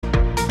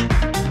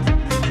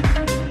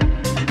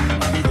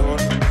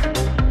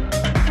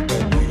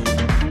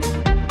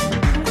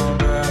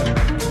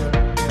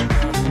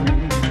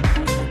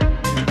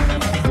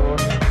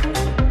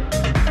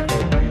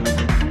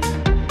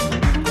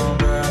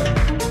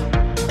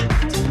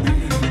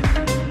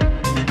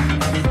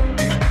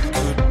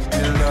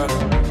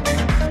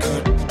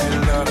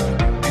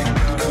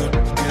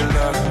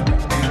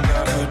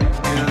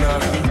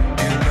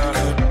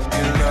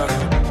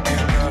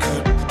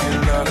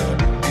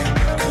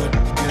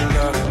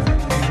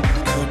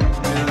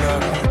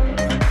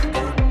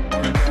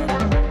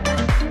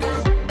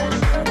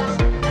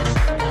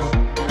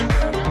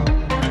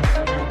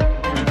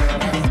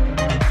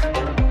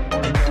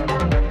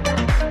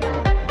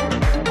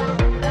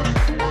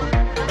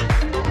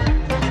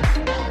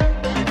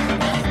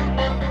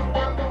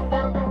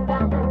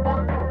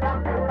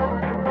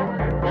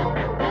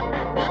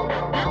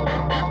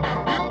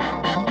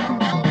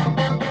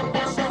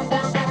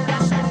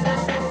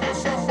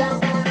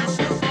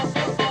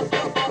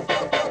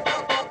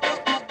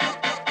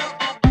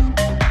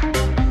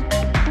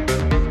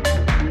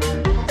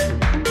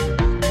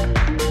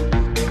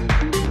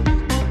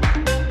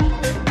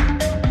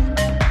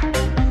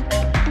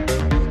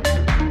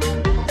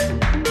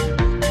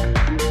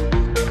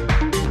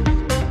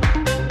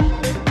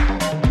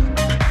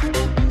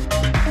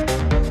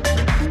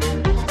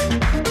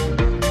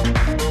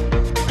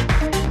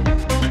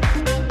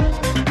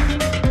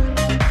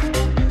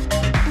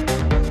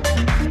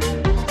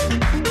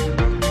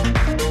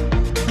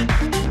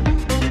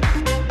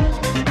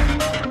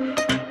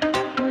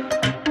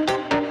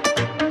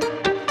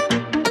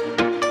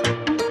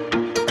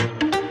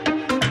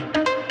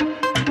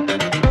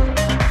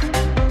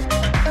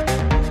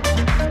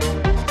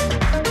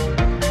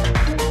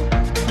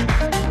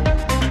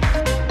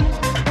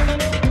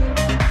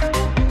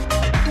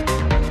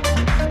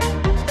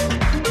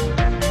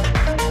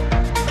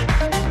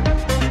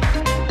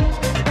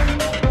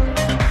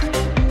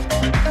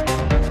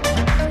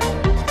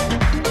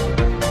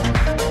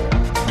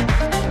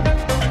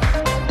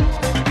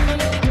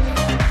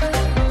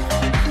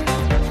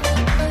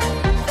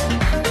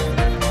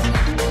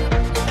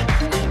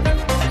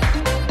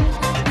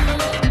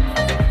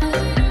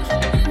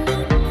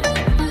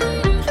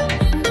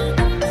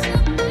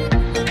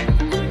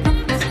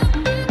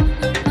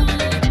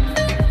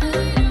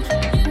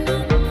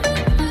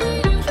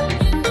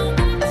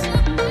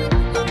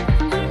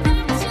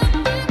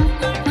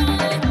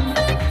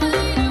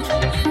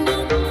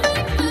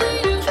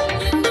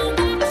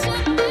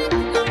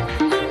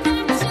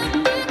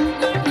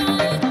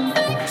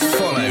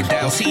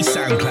Dowsy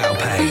SoundCloud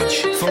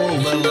page for all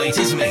the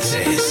latest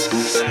mixes.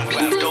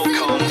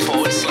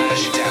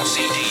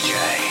 SoundCloud.com/Dowsy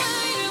DJ.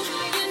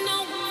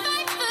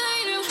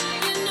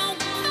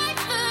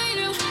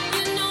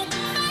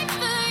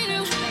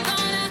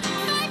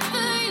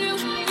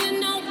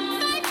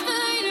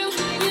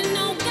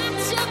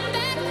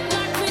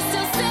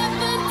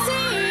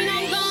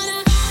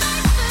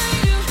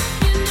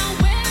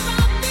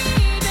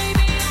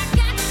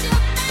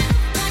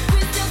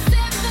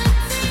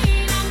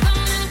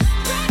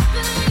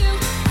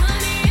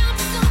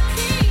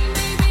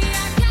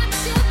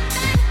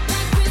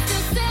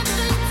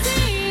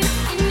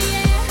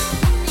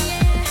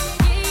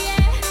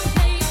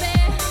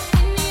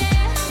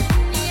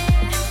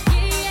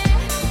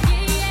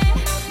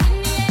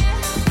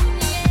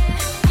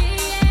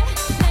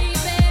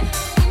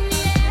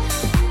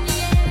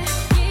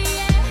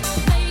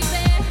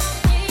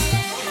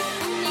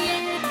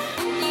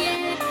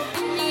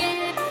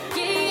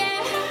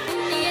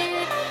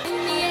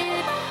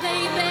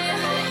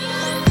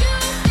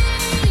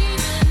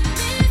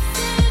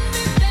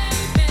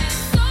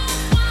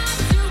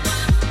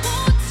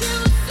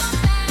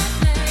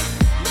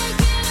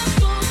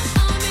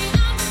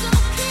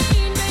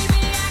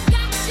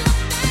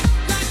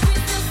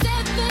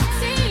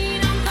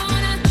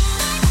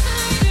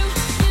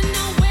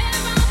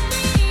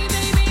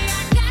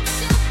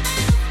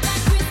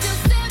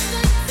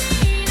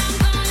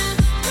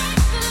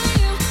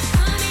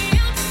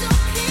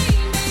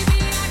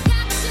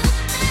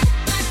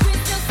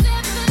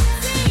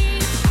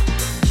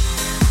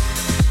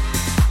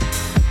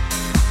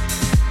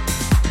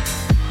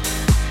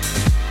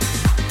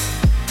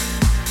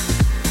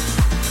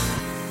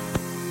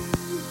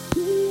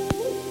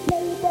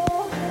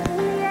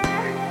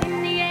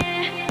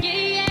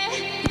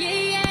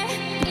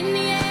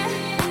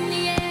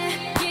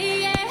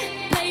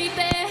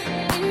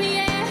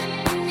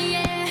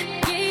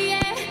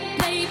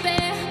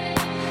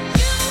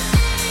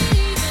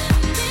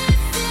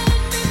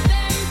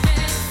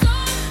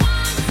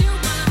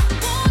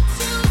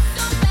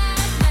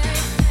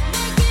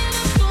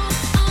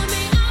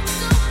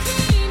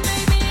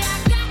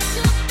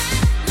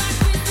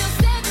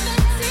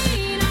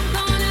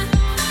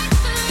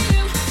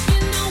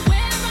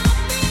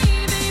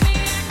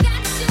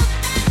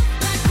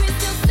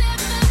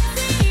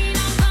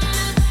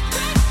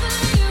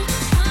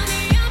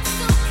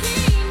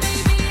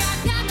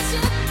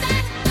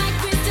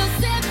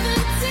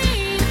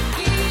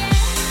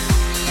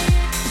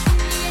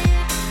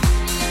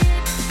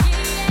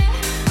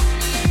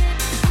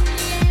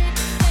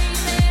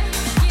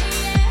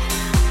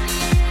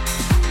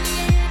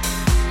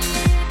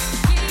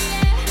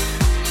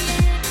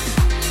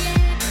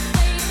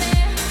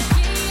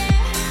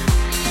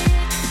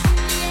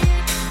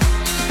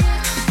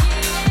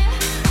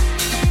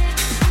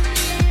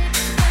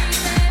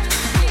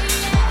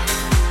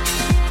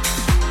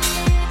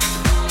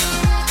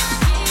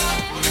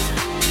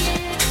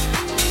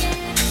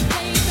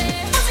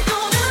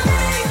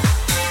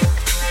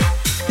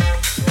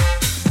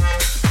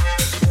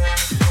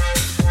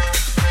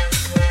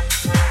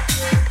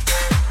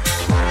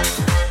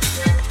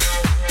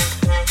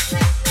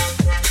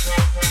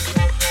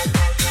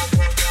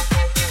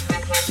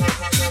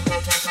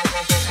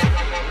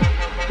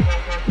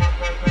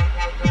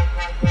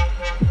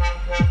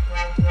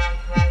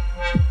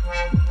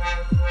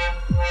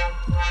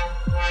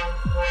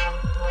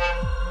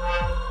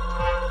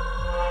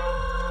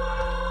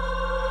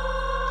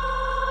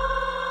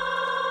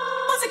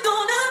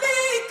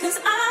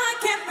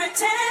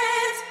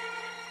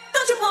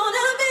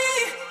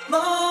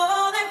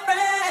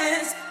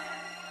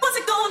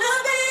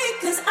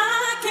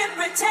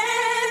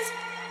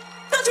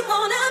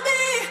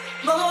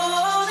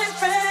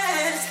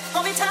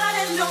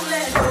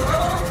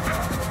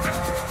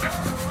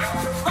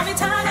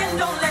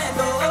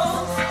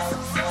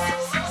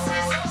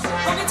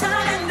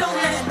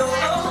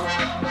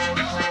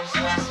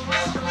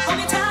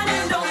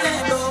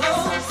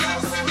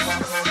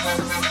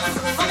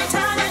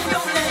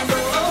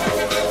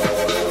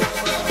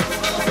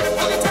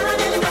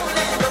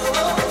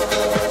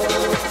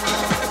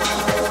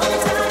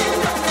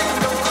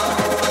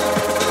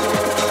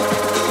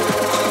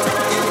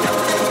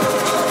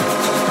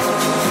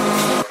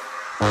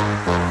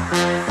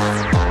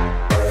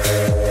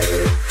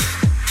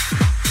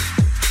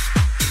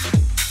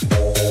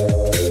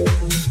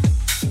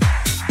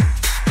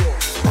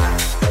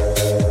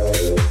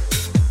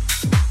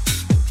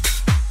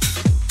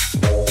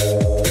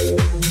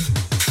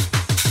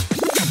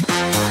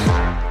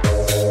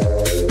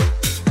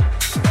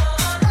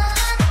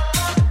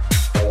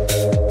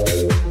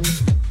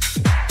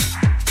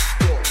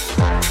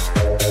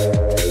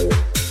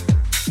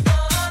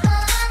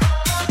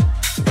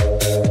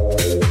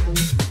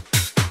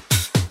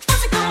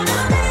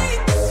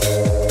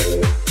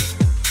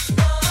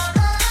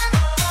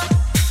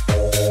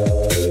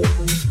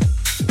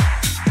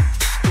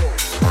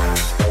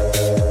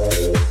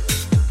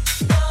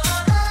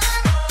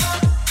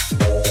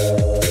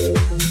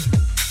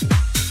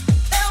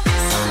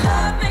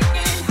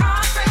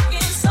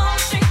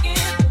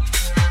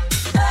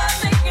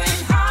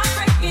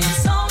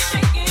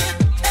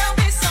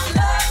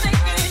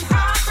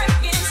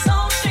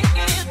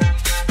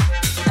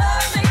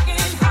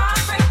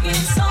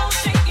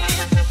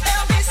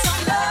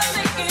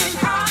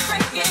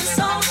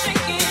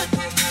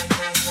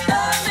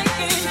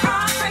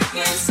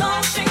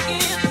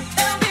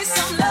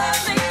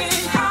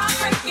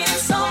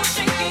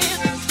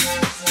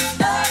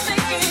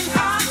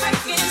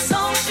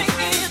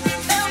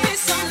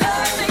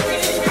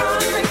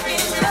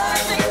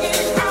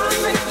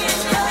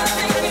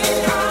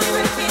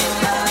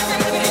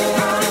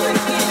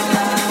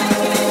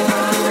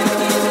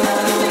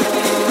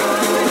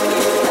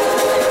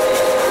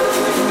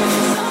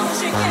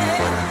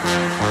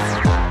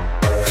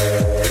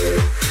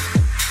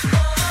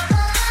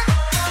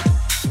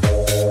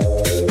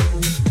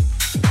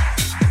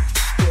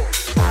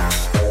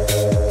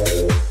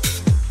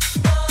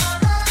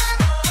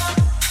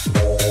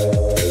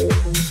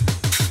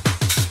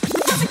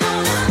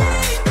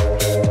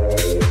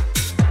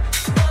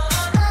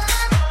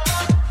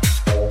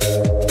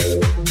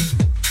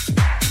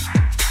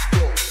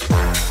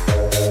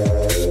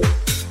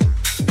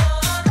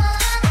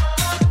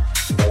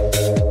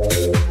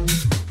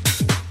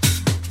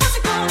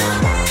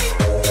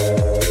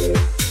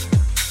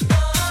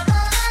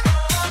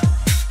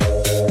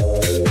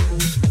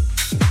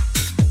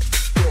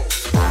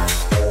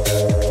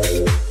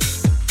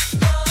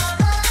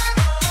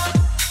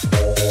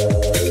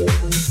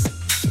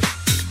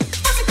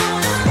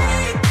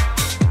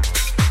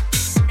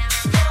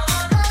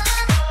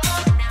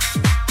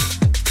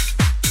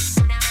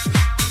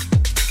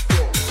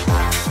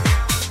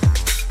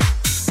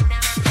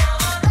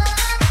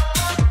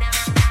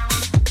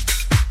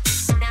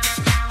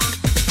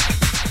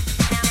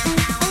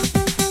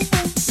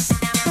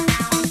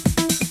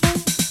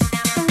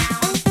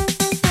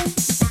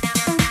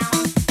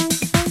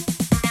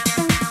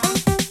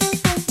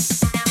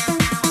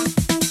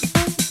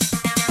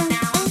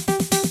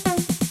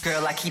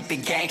 keep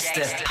it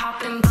gangster.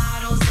 Popping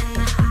bottles in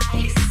the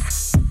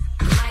ice,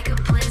 like a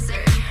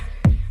blizzard.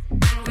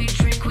 When we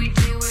drink, we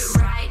do it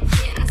right.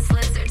 Getting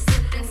slizzard,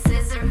 sipping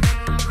scissor. Am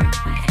I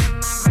right?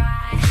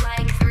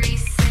 Like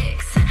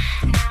 3-6.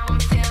 Now I'm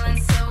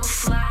feeling so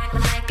fly,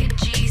 like a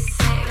G6.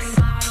 Popping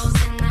bottles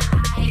in the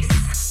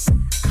ice,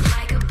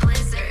 like a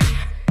blizzard.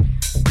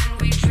 When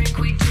we drink,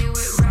 we do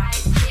it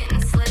right. Getting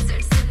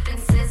slizzard,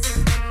 sipping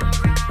scissor. Am I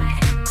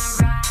right?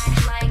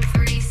 Like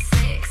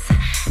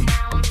 3-6.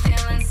 Now I'm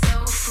feeling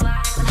so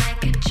fly,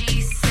 like a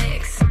G6.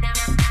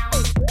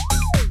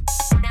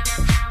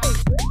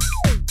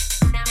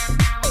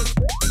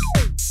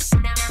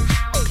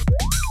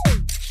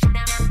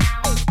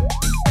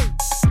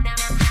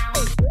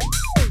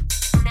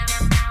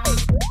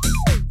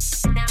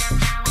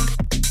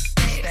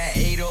 That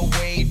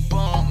 808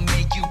 bump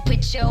make you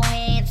Put your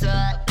hands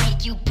up,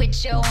 make you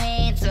put your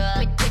hands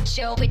up, put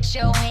your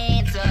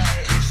hands up.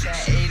 It's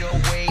that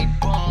 808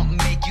 bump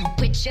make you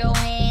Put your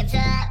hands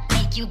up,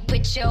 make you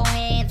put your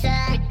hands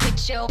up,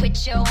 put your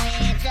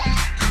hands up.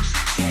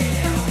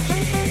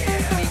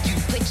 Make you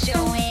put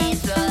your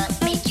hands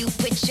up, make you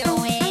put your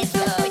hands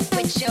up,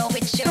 put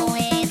your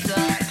hands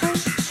up.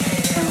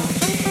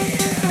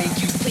 Make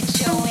you put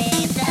your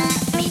hands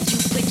up, make you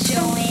put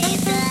your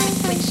hands up,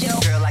 put your.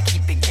 girl, I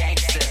keep it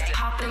gangster.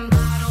 Popping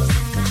bottles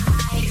in the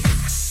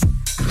ice,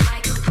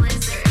 like a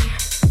blizzard.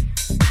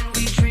 When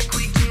we drink,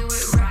 we do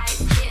it right.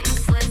 Getting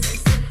slizzard,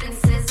 sipping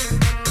scissor.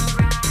 Am I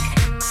right?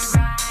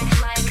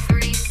 Like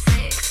 3-6.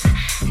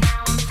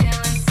 Now I'm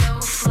feeling so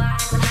fly,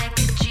 like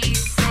a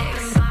G6.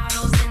 Popping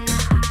bottles in the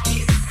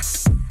ice,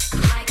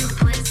 like a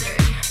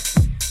blizzard.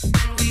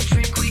 When we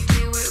drink, we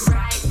do it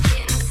right.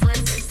 Getting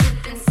slizzard,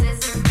 sipping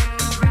scissor. Am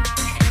I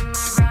right?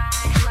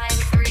 Like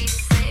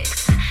 3-6.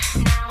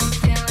 Now I'm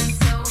feeling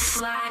so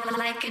fly,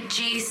 like a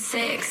G6.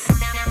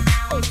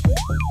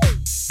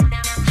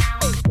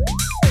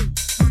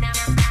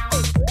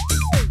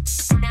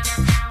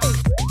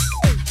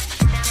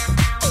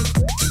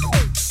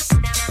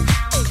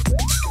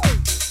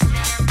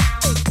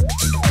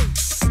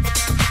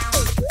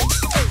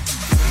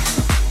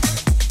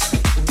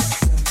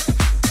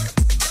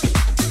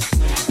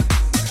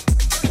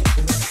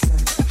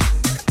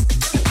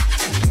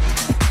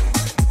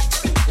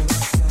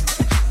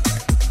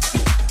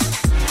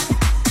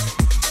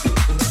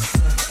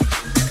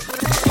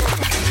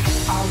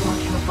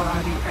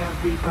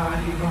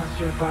 Everybody wants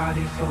your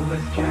body, so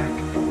let's jack.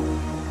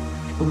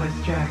 Let's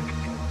jack.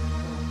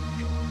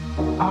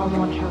 I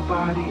want your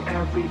body,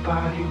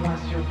 everybody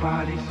wants your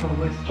body, so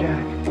let's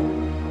jack.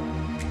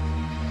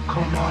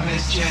 Come on,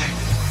 let's jack.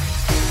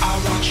 I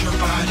want your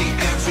body,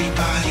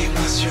 everybody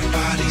wants your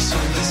body, so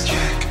let's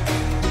jack.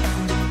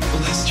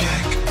 Let's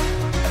jack.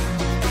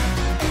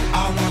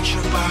 I want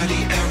your body,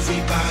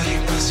 everybody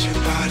wants your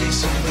body,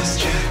 so let's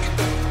jack.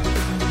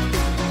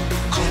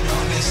 Come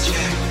on, let's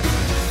jack.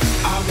 I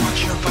want your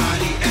body,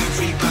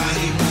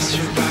 everybody wants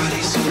your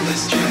body, so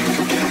let's jack,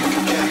 jack,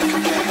 jack,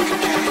 jack,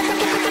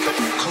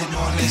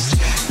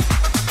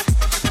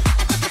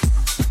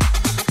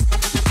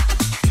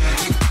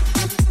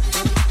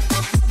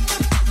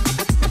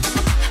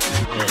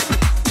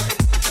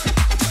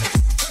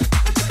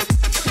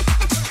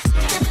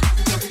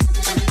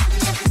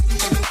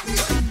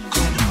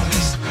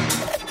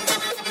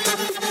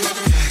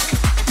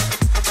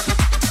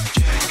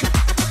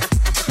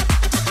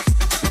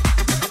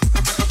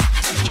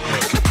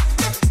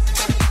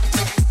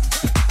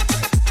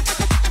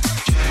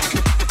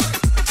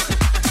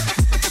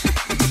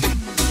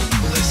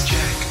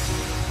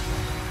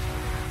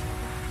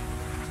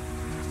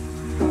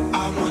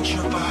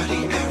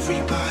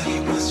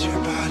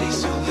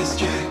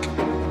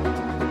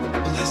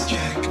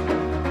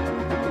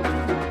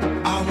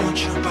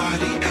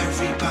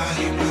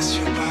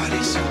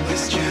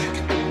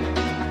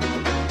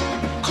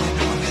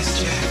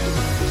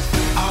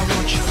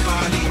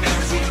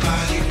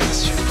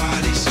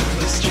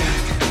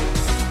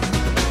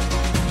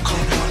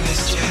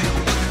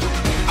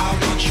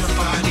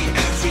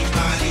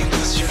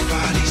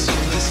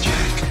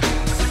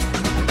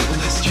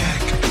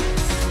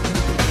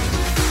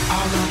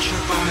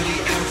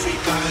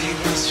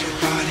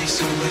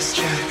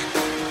 jack.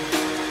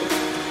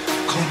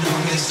 Come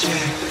on, let's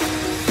jack.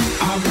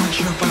 I want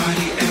your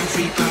body,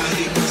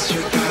 everybody wants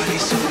your body,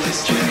 so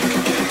let's jack.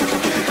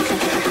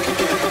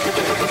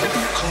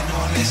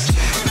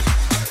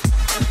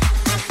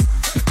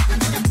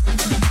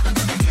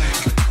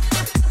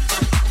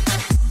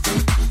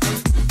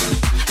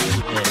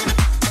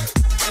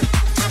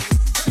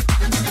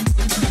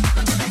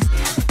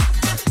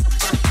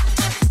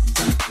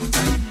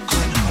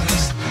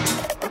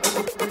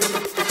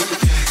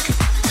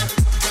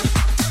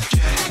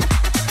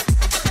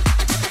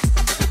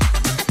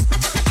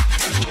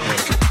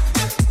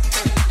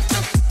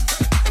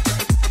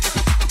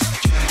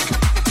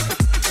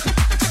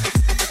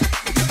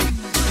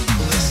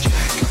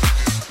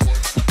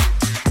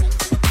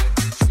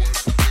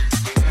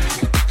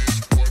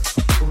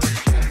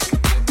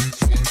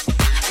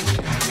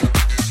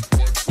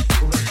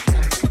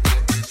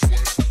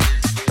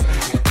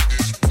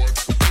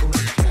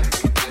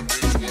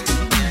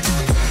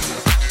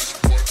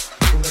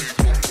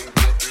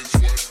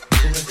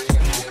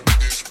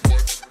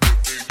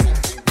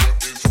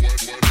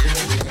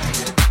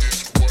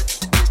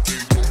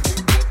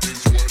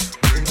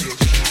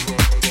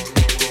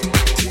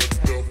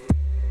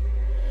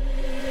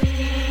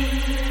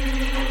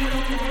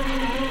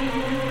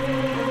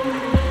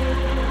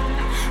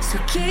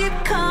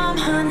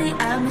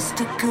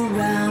 stick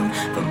around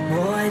for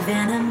more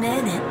than a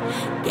minute.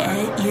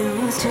 Get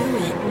used to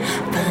it.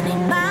 Funny,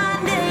 my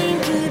name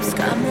keeps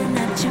coming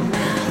at your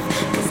mouth,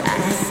 'cause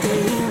I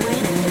stay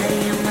winning,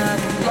 laying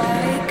up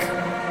like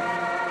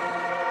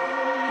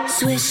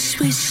swish,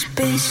 swish,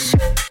 bish.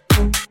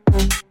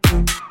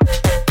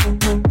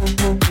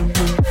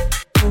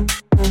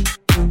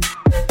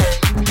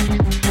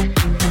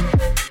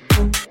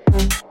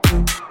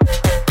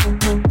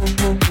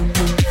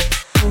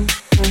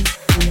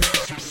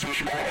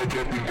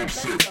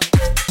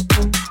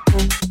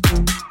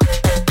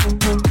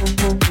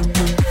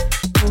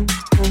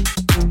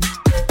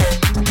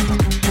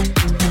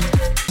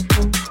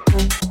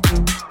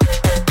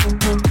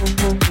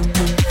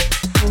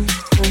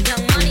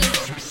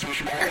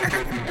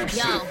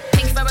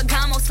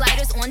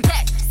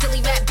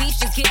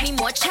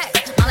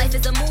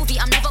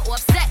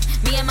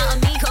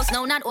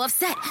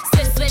 Offset,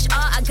 swish, swish,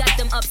 all I got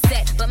them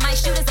upset. But my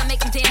shooters, I make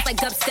them dance like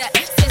dubstep.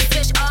 Swish,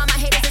 swish, all my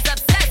haters is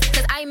upset.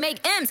 'Cause I make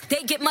M's,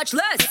 they get much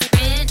less.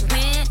 Win,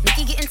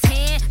 Nikki getting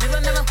tan.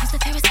 Mirror, mirror, who's the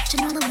fairest option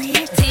on the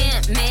list?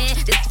 Damn, man,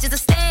 this just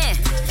a stand.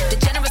 The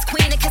generous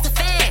queen that kiss a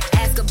fan.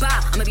 Ask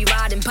goodbye, I'ma be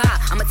riding by.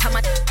 I'ma tell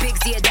my big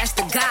Z, that's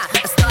the guy.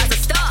 A star's a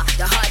star,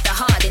 the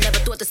heart. They never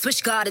thought the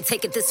switch guard would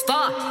take it this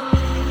far.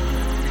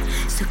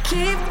 So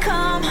keep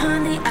calm,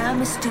 honey,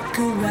 I'ma stick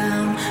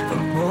around for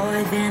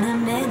more than a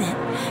minute.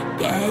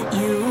 Get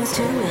used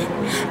to it.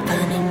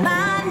 Funny,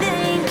 my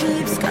name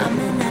keeps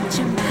coming at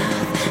your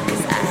mouth,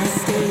 'cause I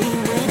stay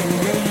winning,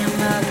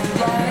 laying up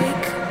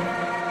like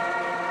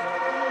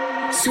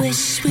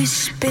swish,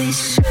 swish,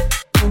 bish.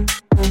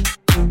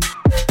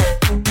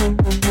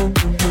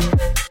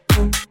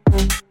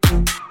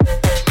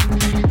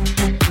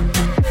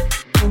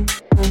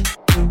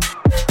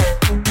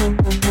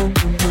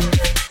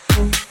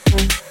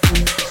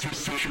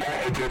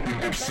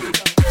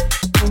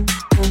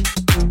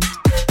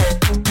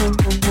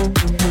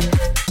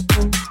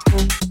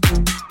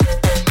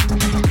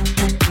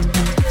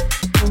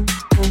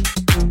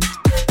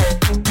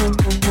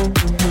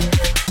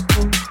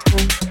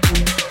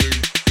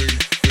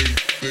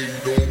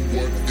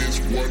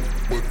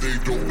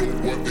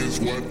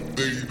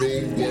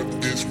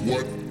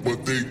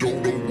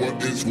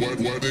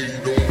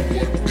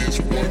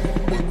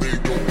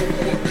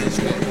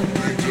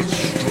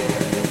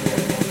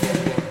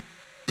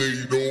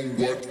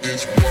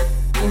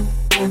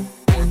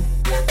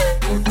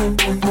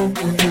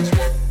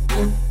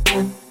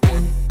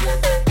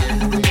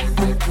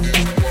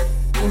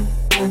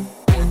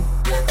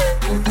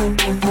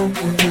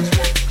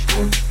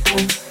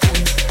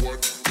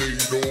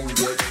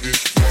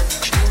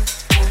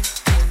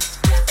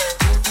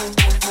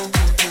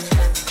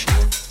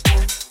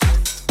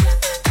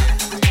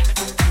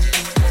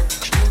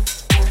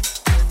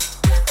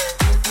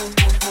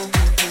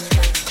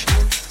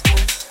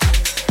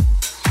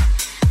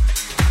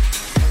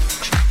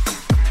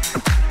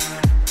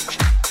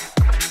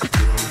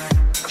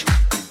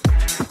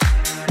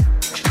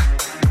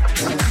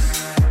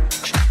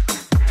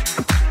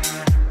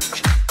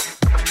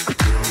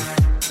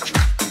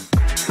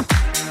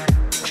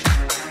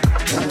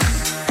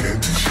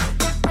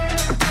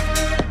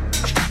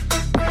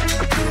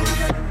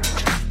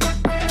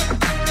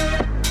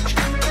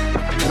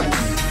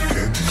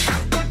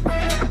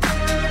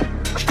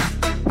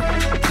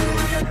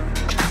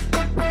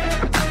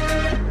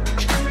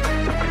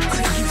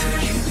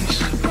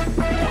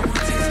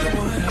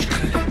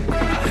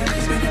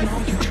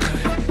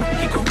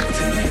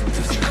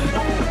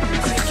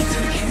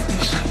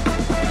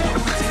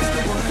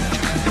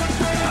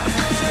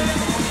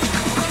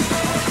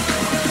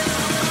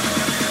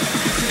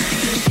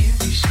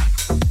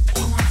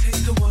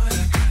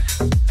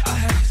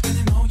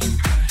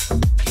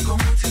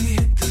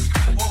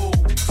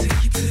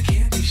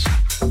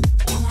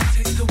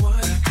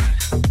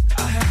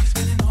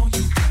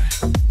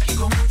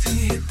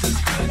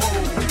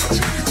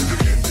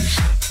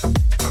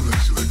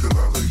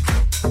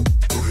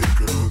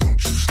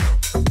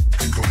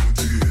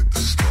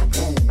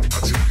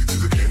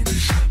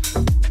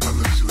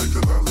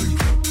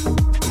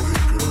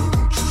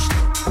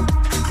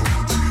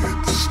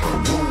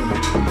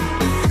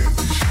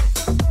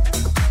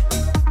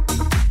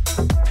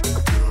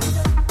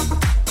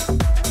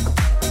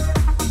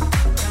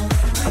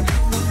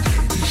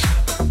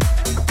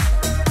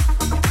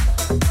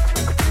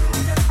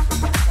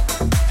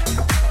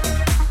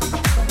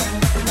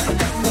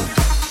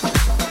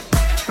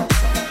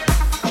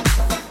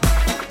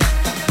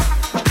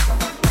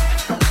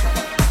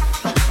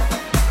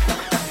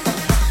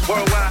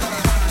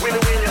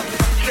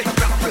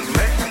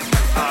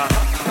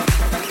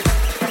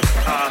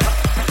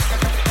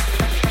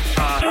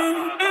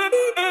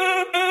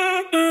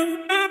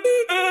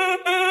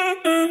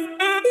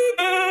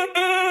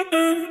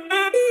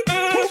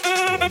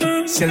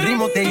 Si el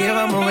ritmo te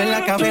lleva a mover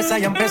la cabeza,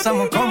 ya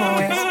empezamos como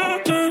es.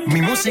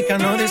 Mi música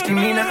no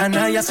discrimina a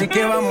nadie, así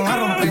que vamos a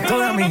romper.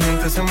 Toda mi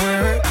gente se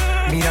mueve,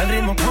 mira el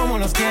ritmo como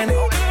los tiene.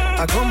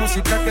 Hago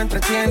música que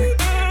entretiene,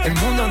 El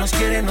mundo nos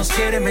quiere,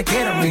 me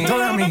quiere a mí.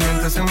 Toda mi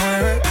gente se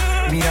mueve,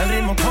 mira el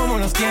ritmo como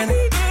los tiene.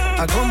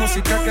 Hago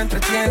música que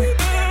entretiene,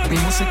 mi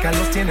música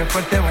los tiene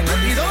fuerte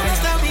bailando. ¿Y dónde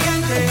está mi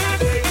gente?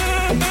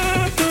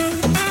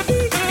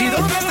 ¿Y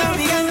dónde está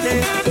mi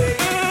gente?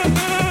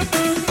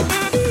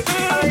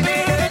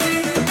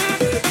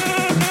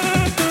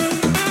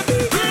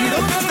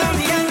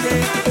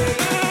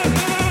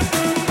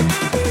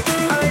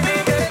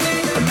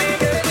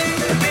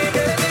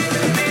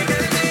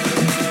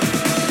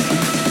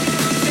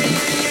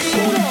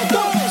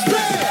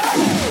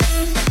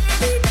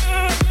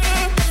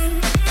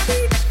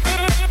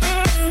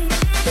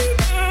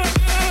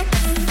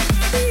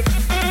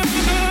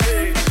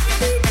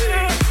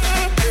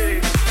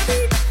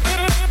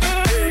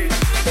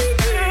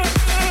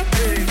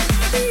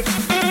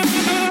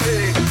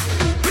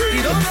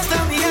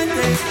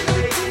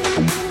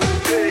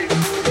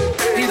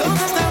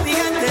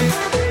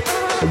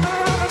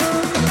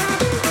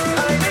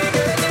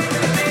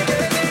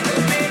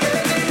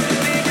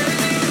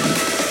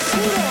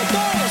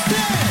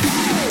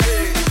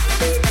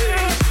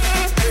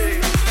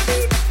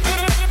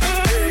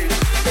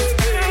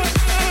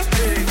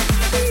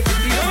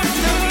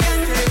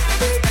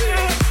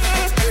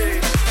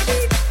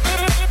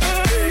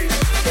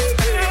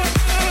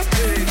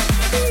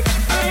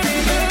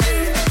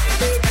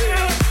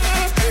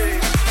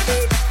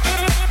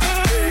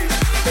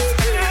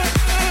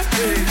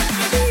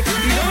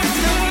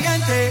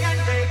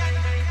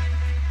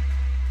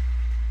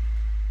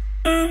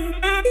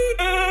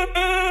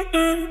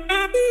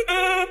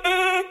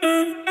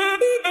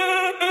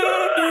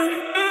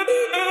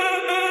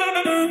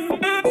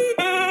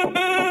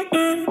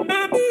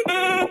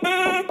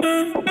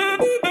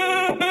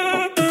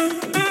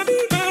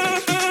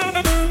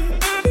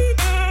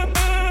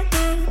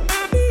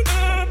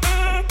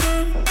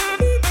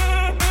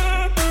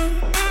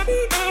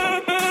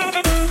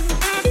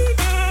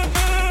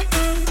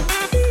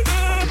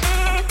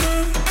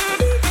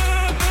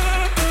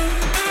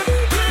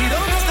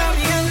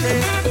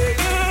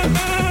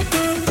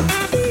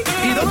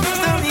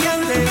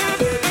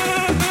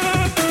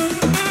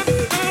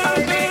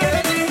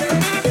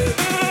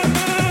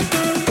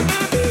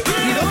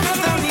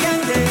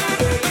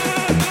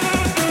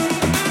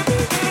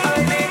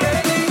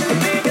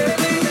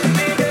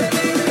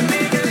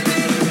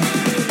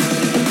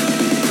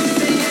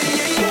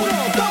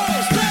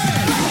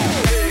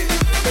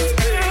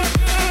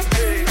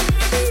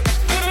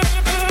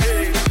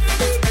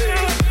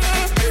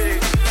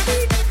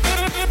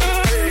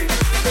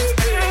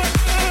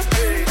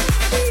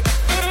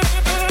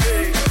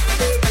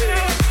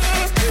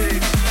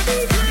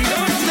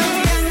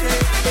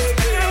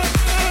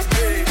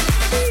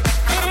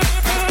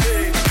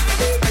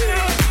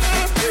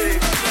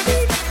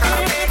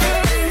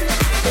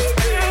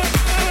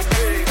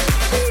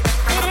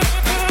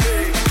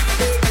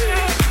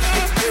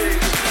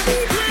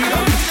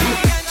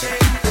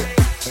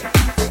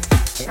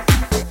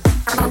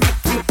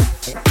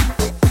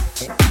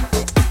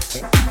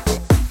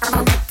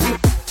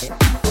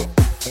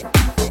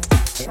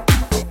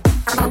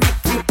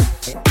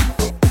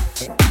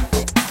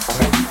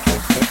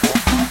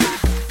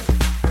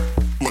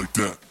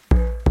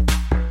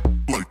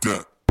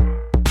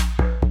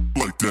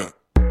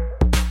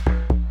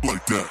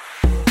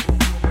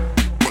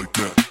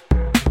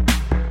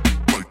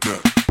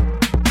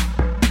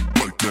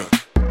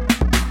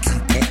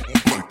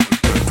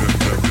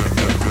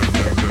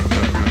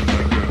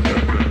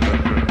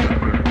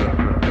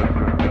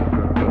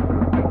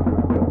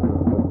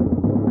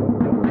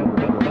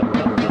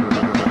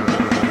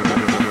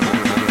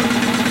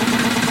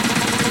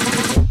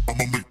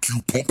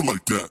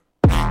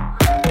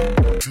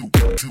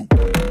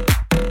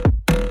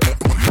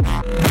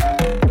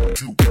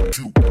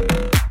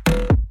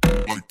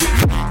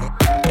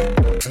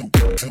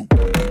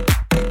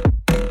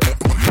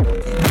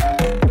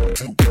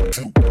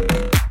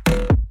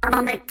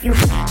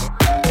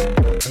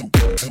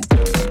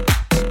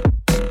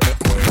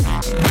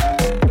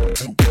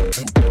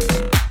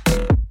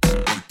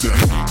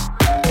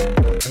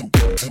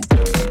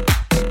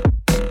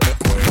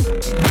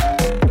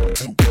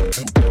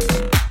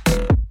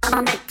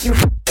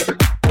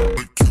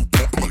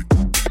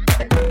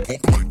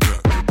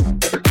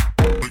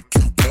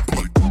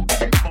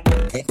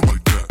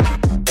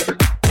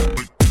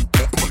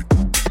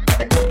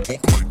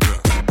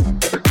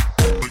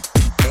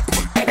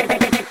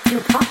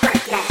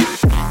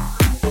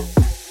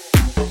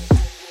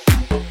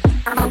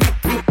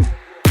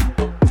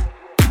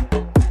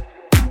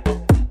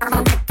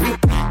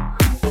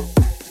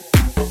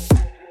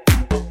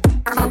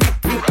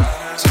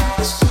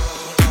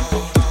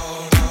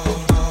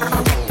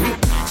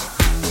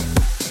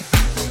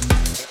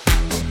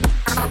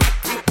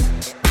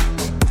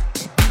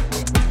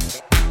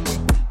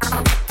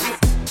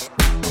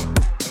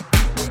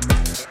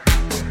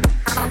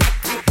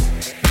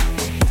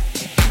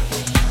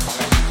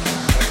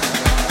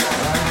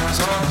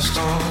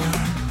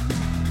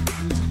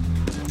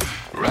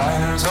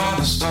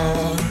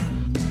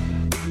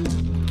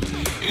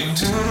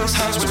 Into this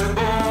house we're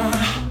born,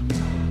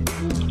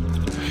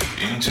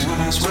 into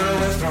this world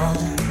we're thrown.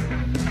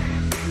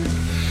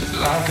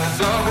 Like a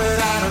dog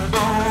without a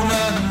bone,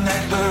 a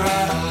nectar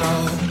right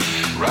alone.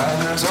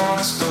 Riders on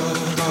a stone.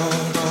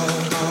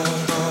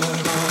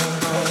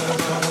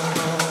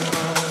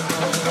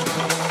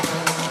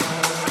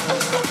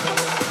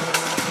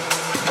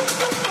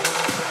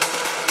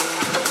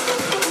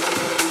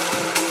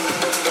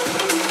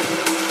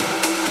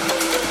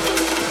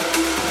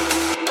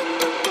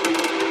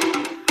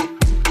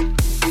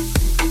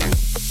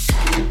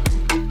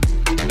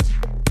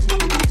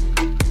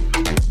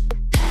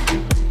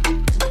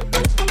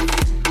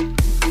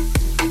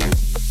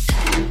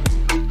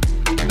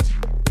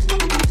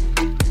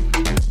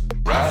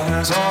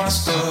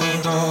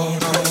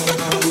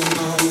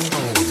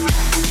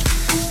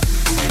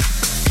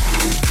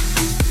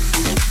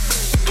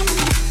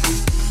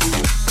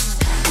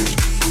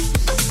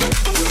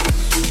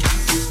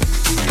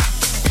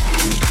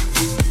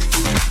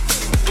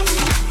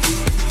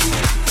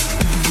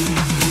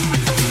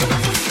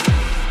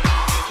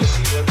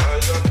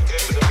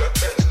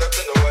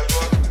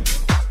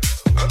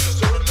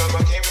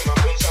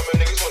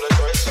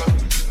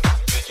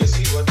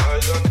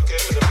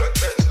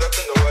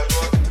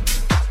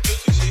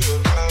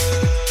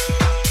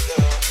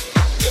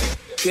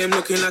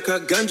 Looking like a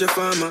ganja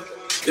farmer.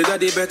 The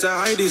daddy better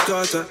hide his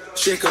daughter.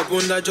 Shake her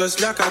bunda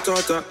just like I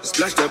taught her.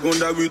 Splash the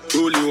bunda with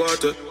holy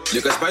water.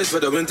 Liquor spice for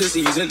the winter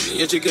season.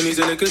 Your chicken is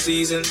a liquor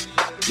season.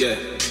 Yeah.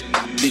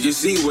 Did you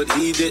see what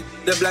he did?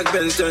 The black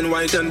Benz turned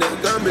white and they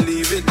can't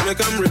believe it. Make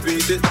them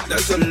repeat it.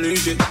 That's some new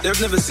shit. They've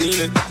never seen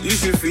it. You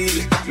should feel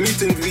it.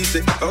 Meet and greet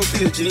it. I'll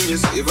be a genius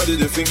if I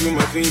didn't think with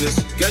my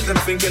penis. Girls, I'm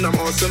thinking I'm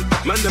awesome.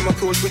 Man, them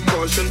approach with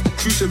caution.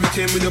 True say we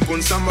came with a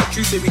bun. Some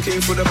true say we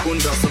came for the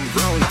bunda. Some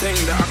brown thing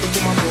that I could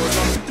put my paws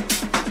on.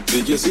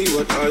 Did you see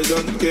what I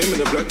done? Came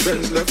in the black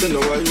Benz, left in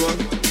the white one.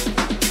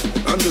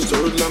 I'm just a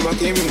hoodlum. I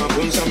came in my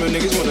bun. Some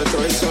niggas wanna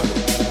try some.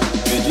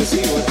 Did you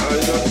see what I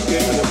done?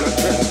 Came in the black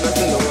Benz, left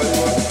in the white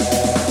one.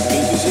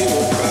 Did you see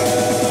what I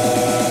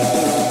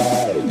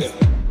done? Yeah.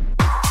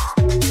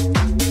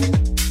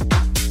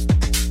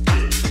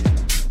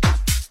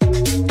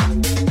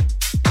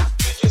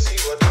 Did you see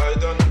what I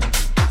done?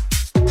 Did you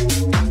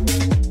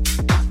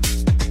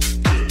see what I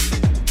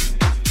done?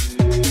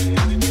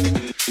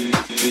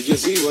 Did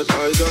you see what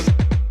I done?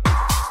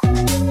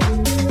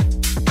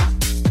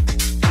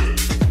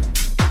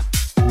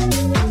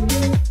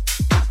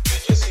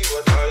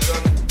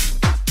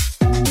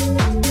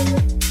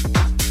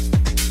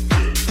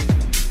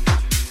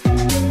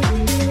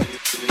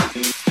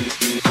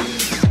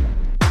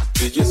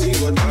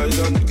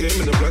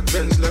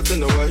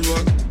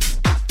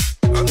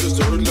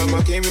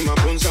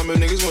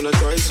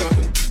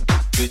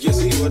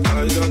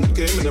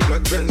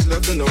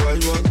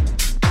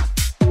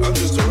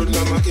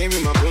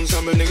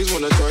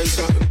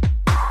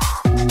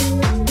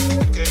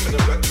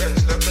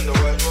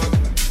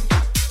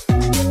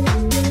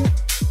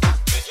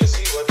 Did you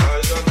see what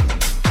I done?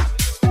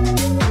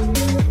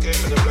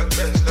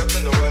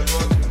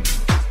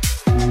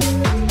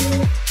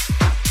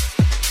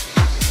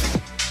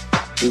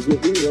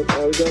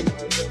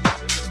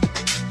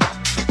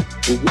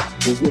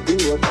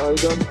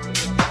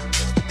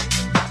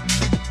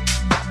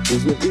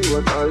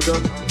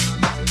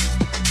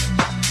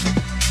 Did you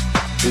see what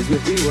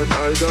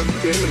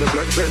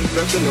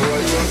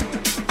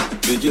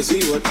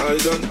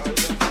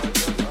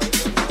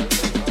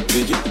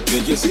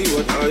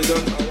I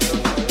done?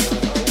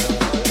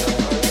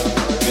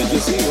 Did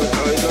you see what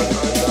I done?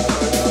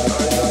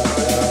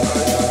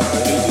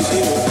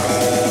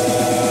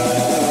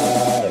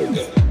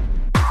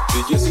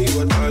 Did you see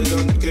what I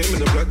done? Came in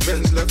the black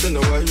Benz, left in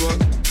the white one.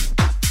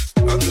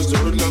 I'm just a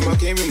hoodlum, I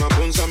came in my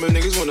bun, some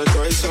niggas wanna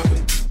try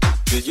something.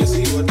 Did you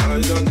see what I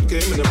done?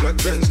 Came in the black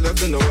Benz,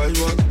 left in the white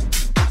one.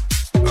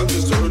 I'm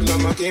just a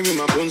hoodlum, I came in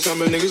my bun,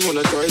 some niggas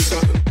wanna try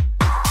something.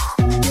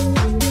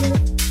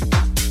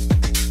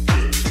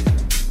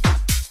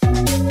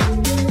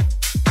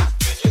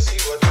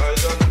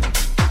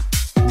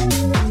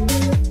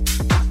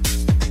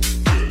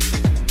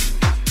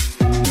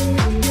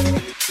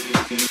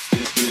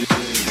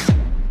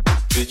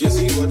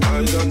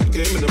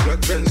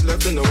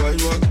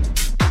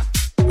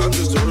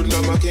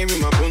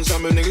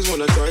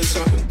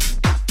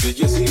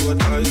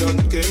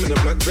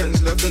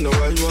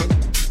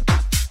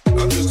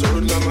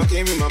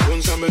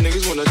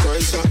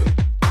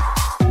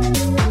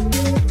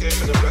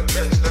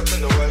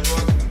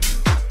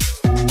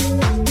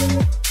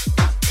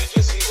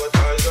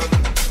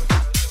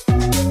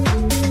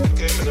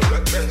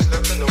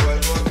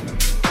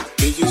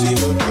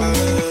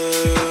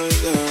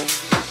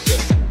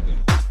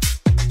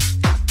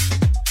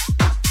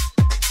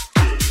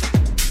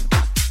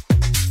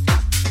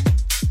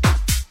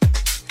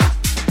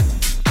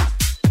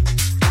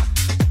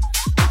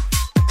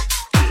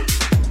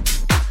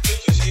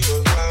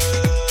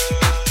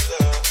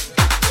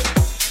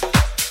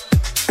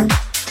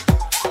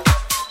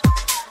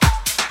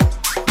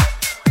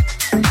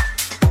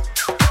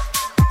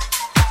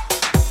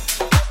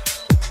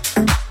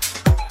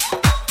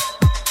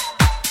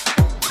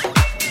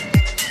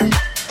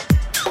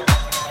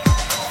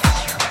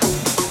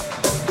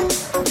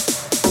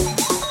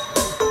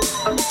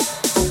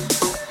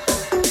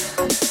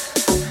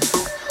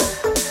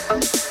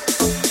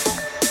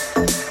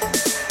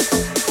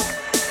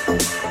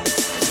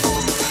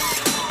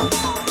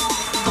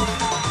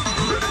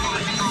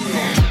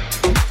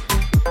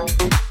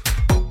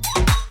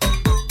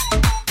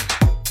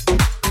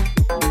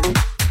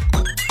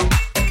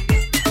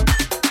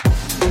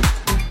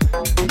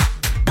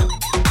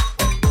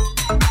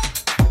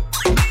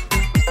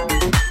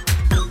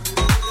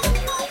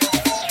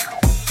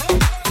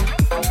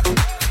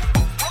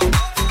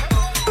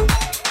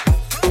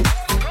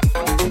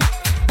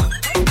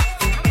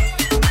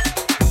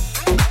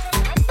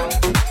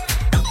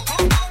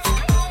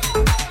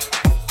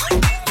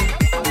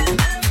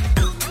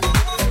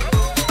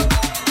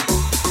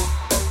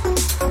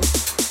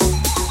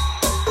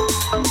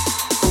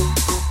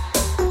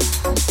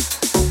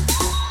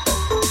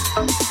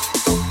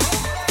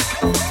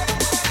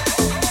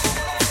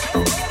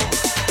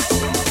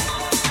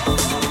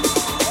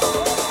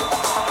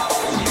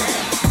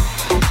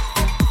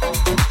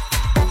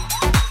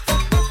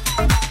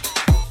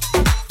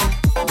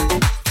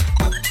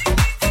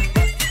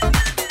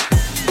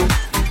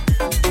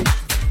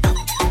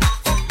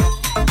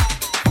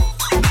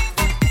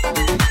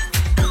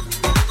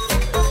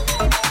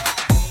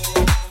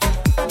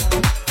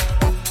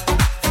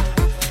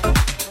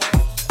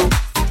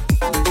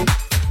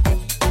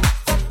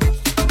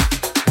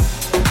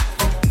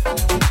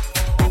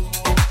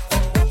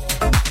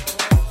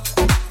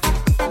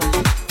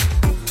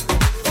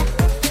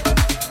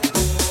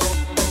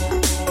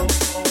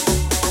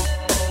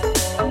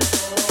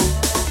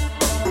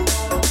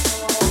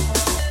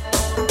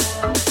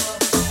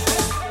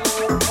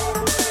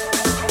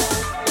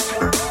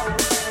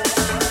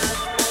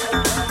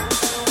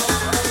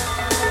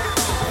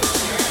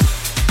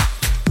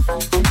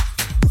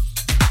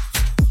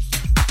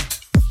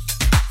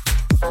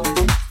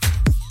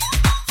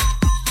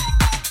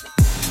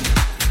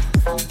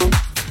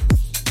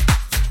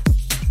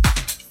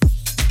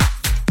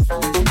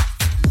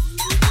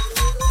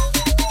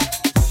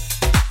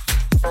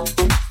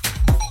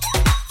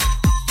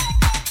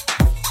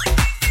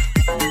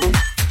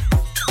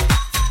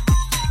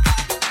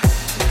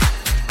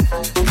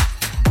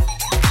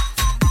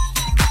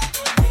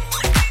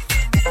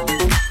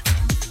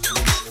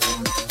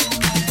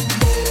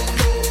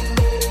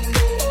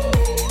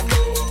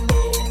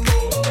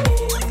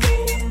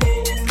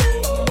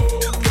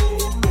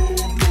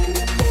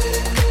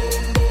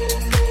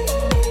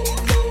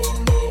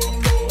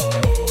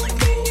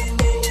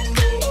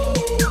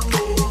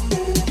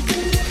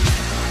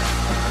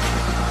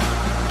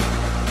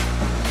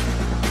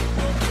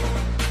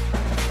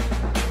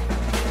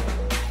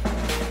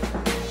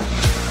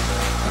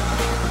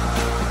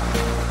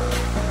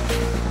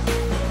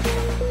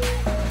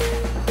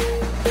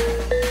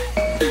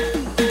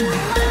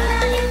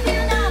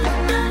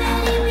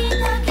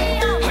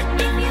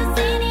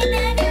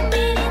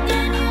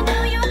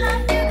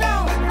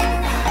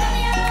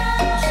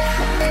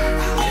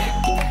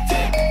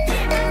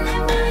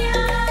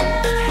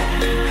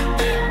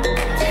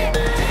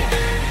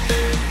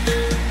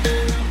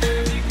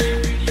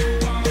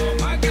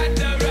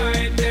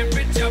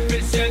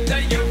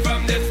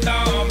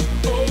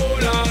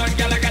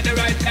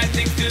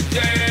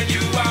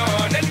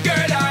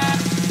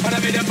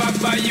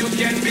 papa, you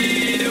can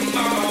be the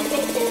mom.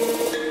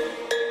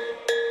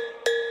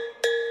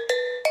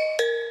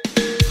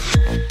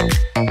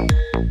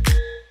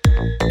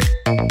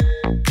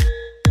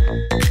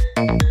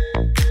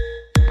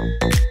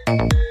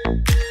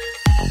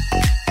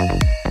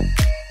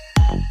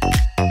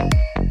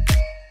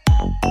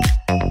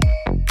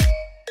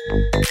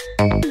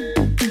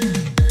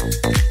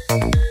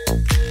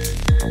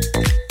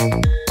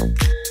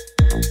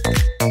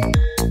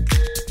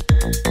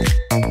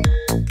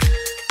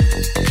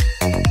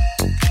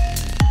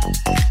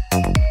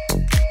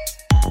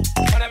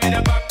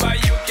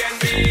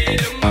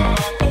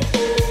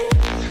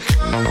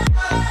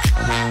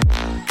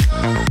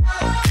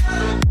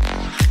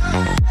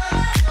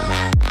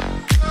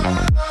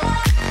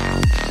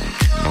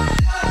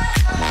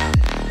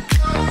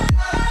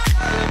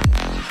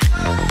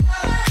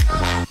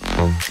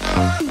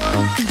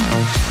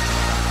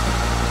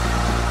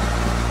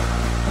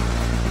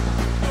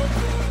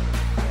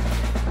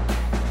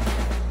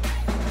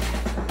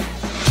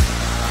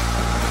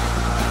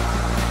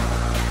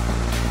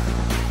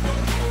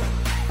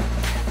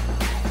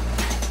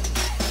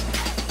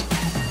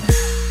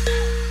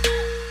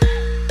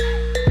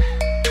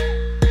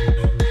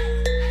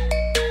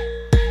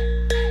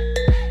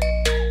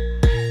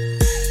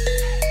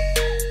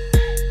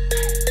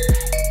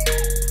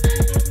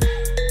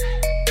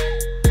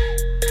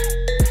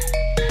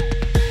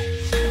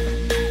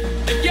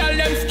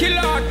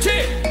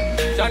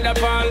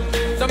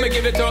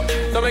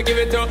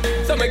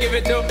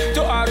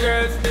 To our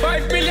girls,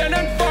 5 million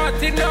and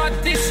 40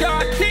 naughty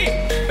shorty.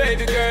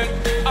 Baby girl,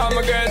 all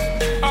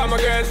my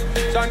girls,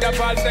 Shonda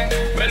Paul say,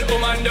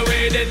 well, on the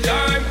way the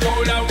time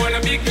cold, I wanna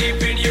be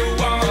keeping you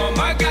warm.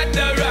 I got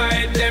the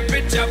right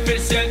temperature for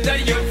shelter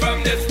you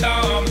from the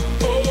storm.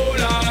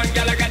 Hold on,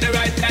 girl, I got the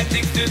right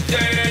tactics to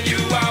turn you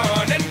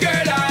on. And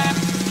girl, I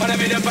wanna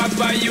be the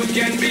papa, you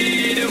can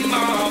be the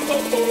mom.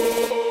 Oh, oh.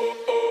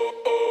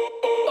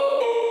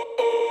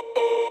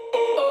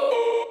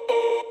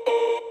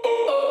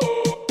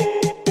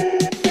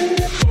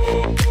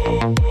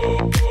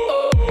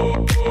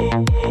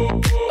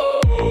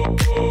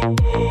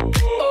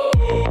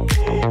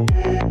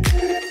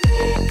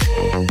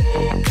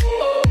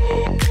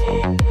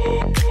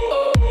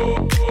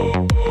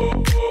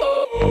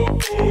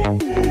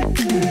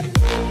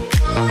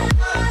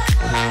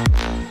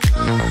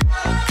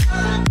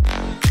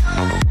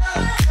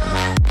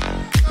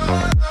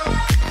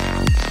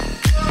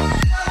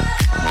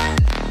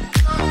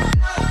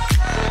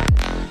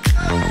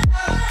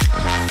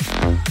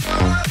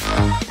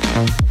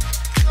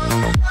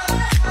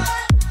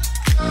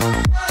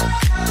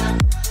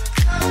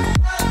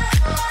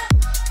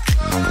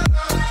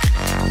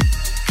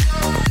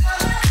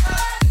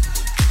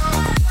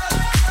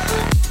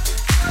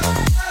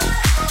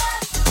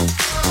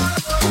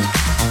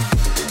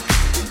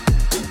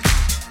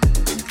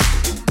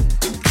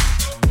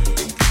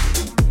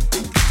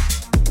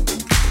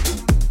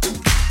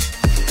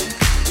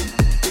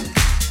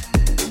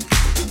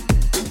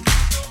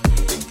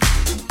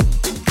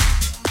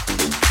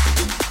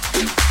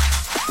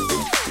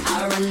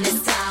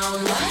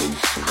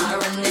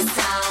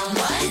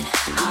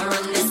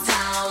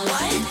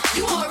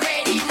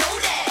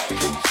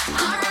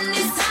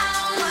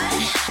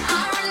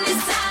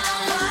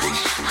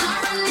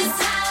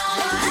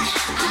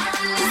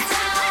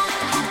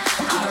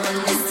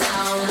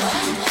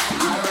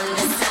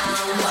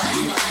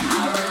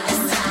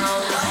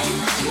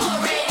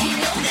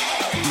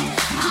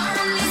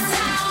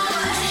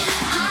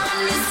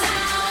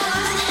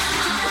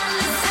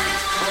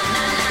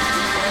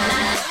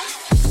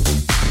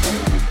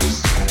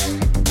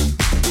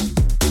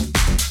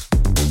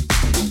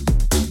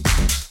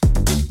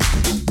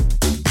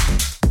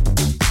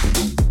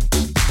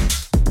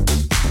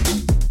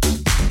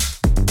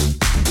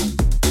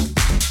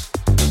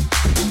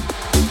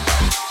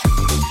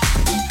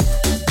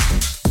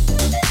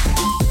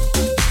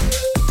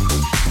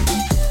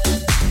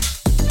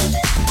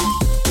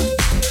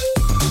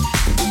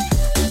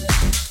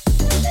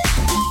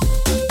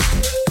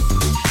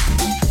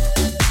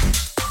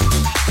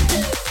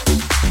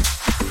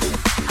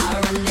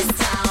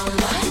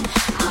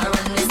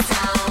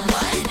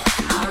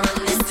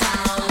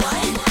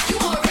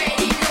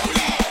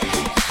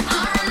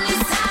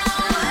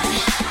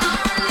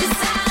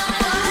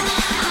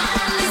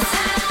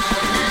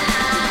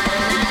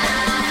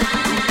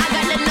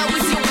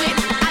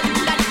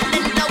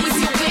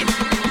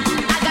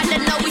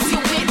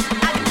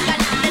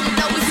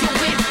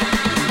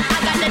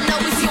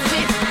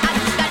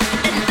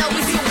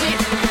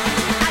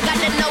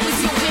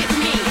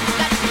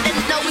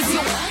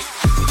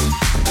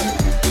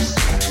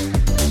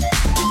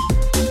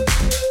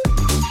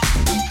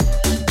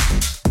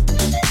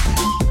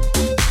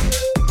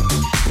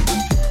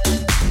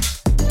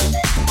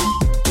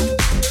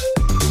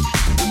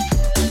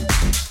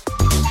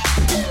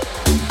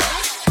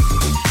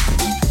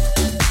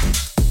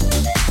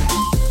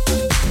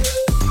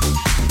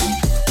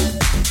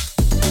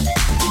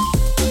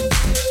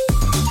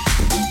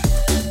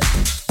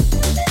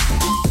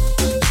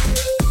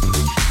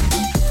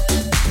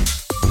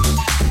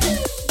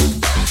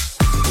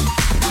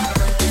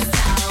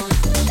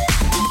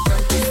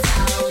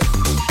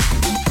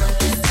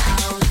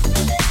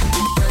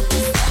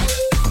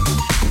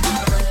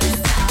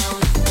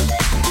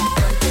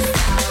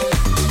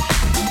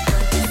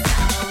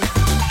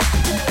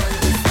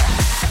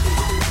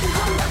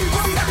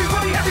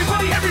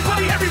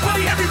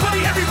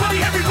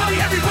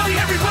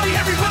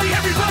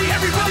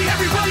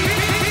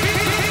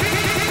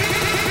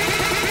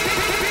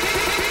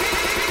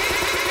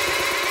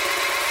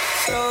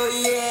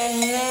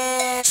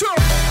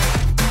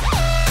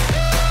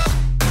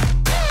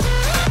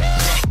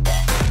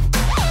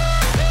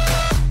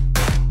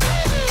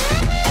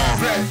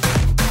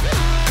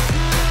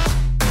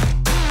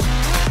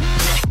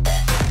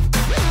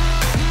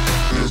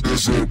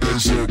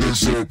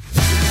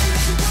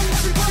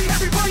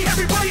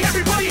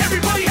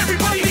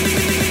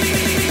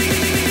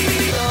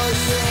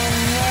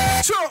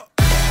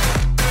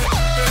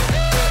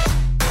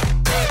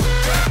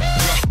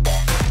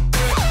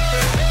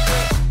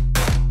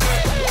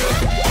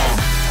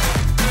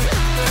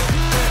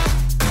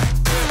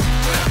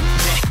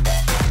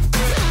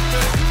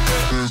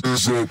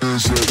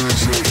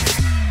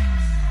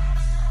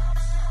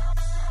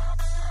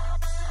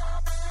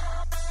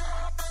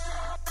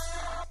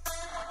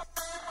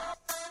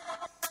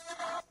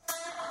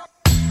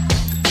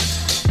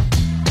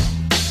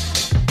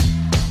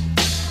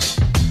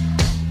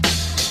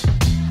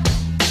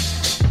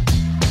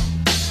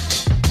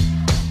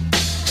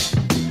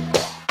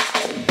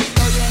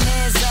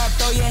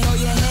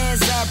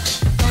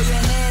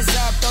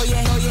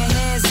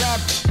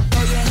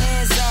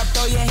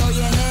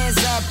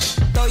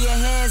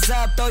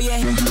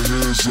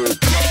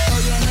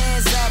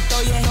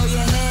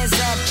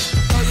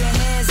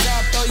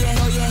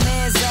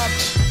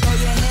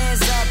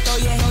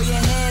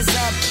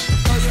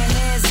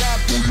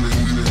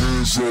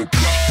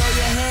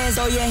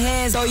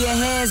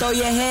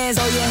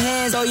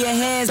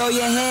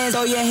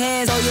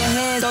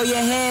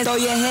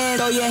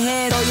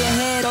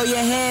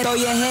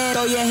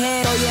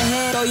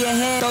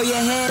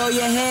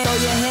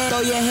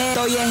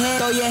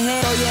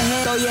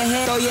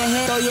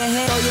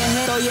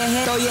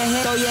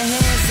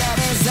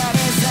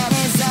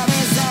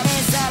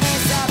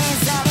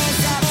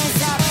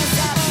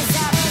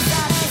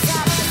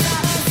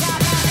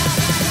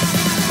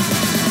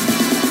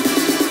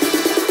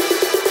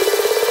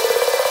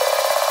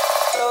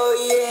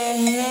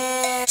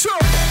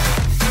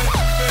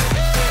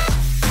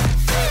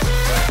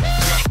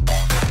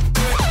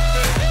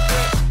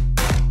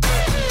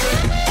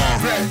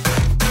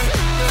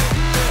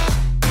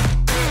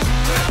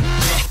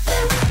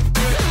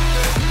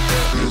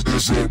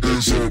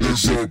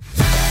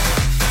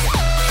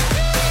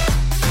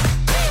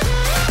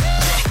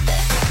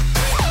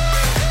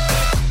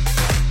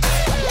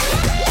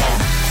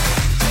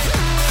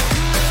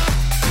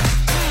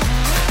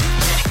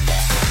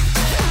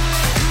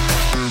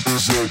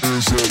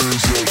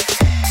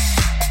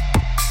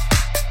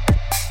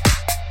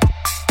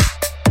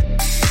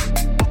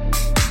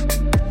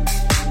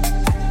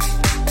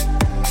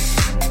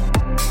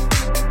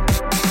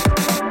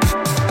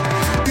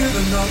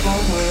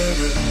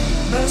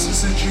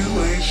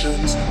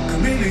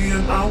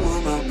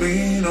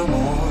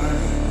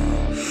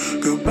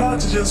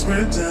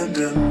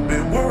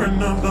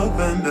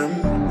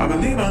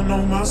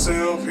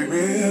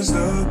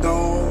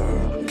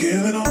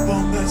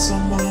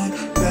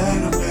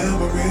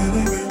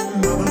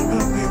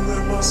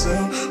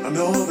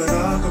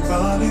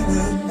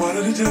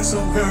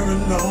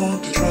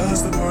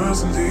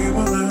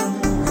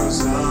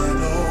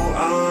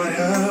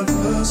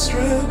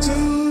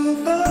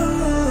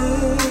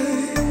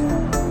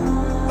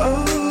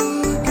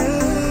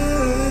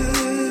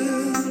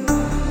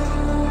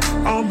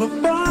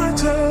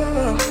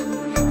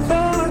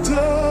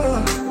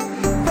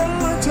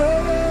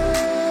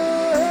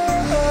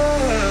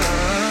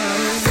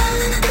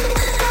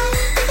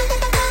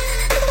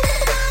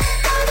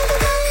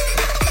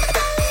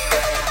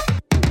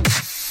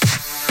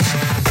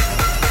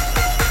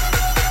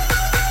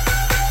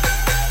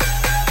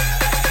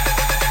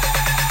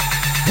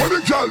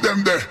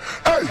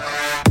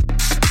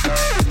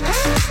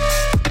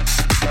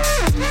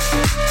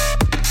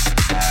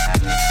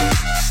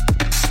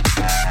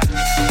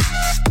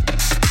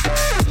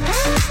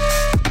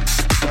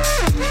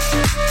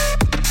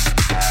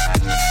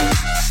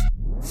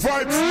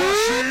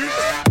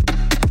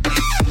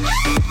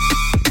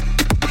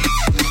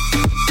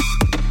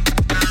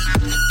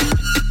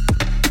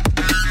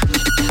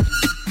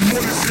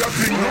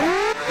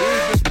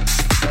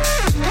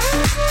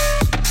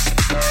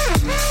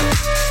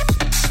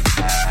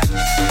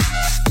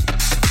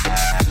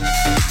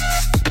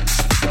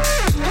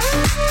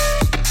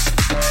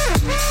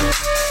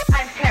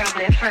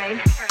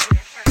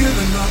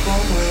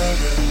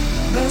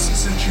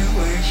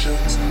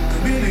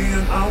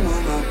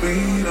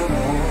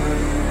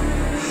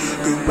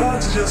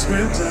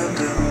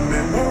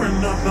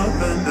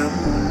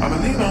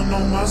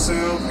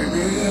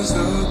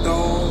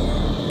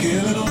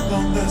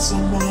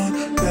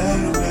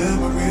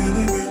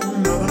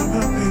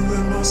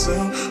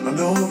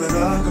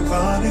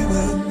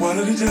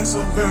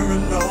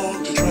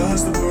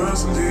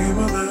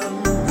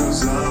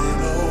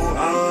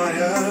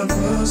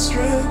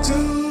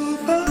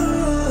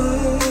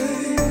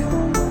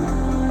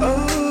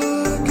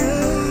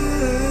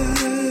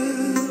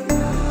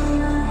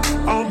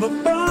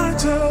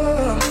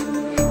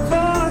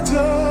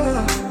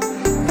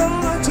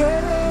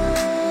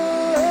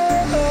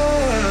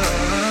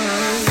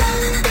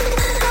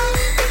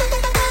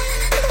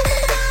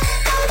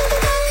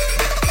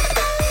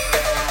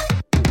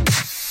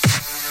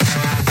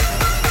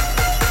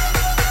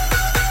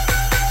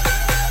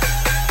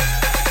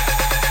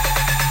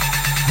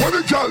 What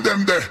the girl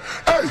them there?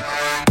 Hey!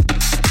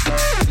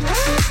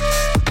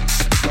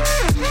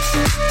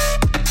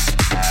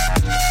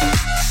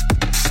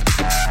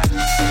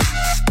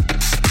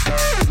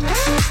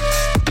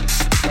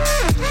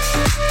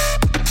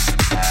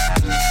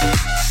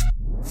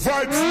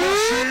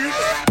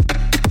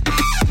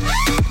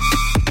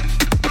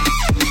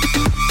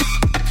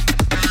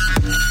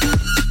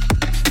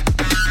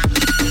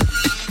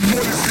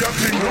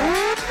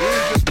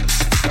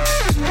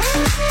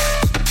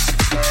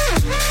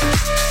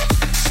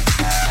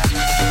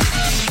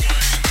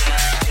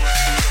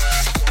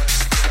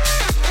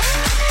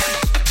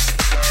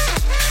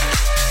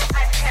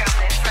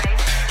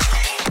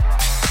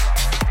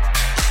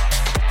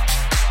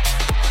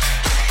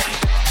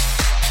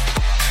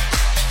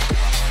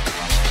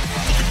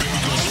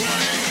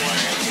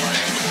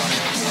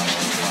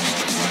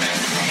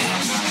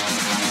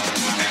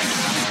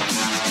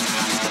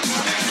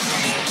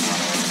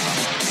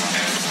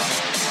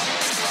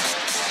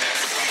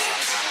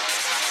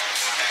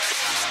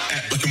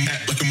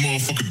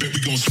 motherfucker, baby,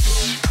 gon'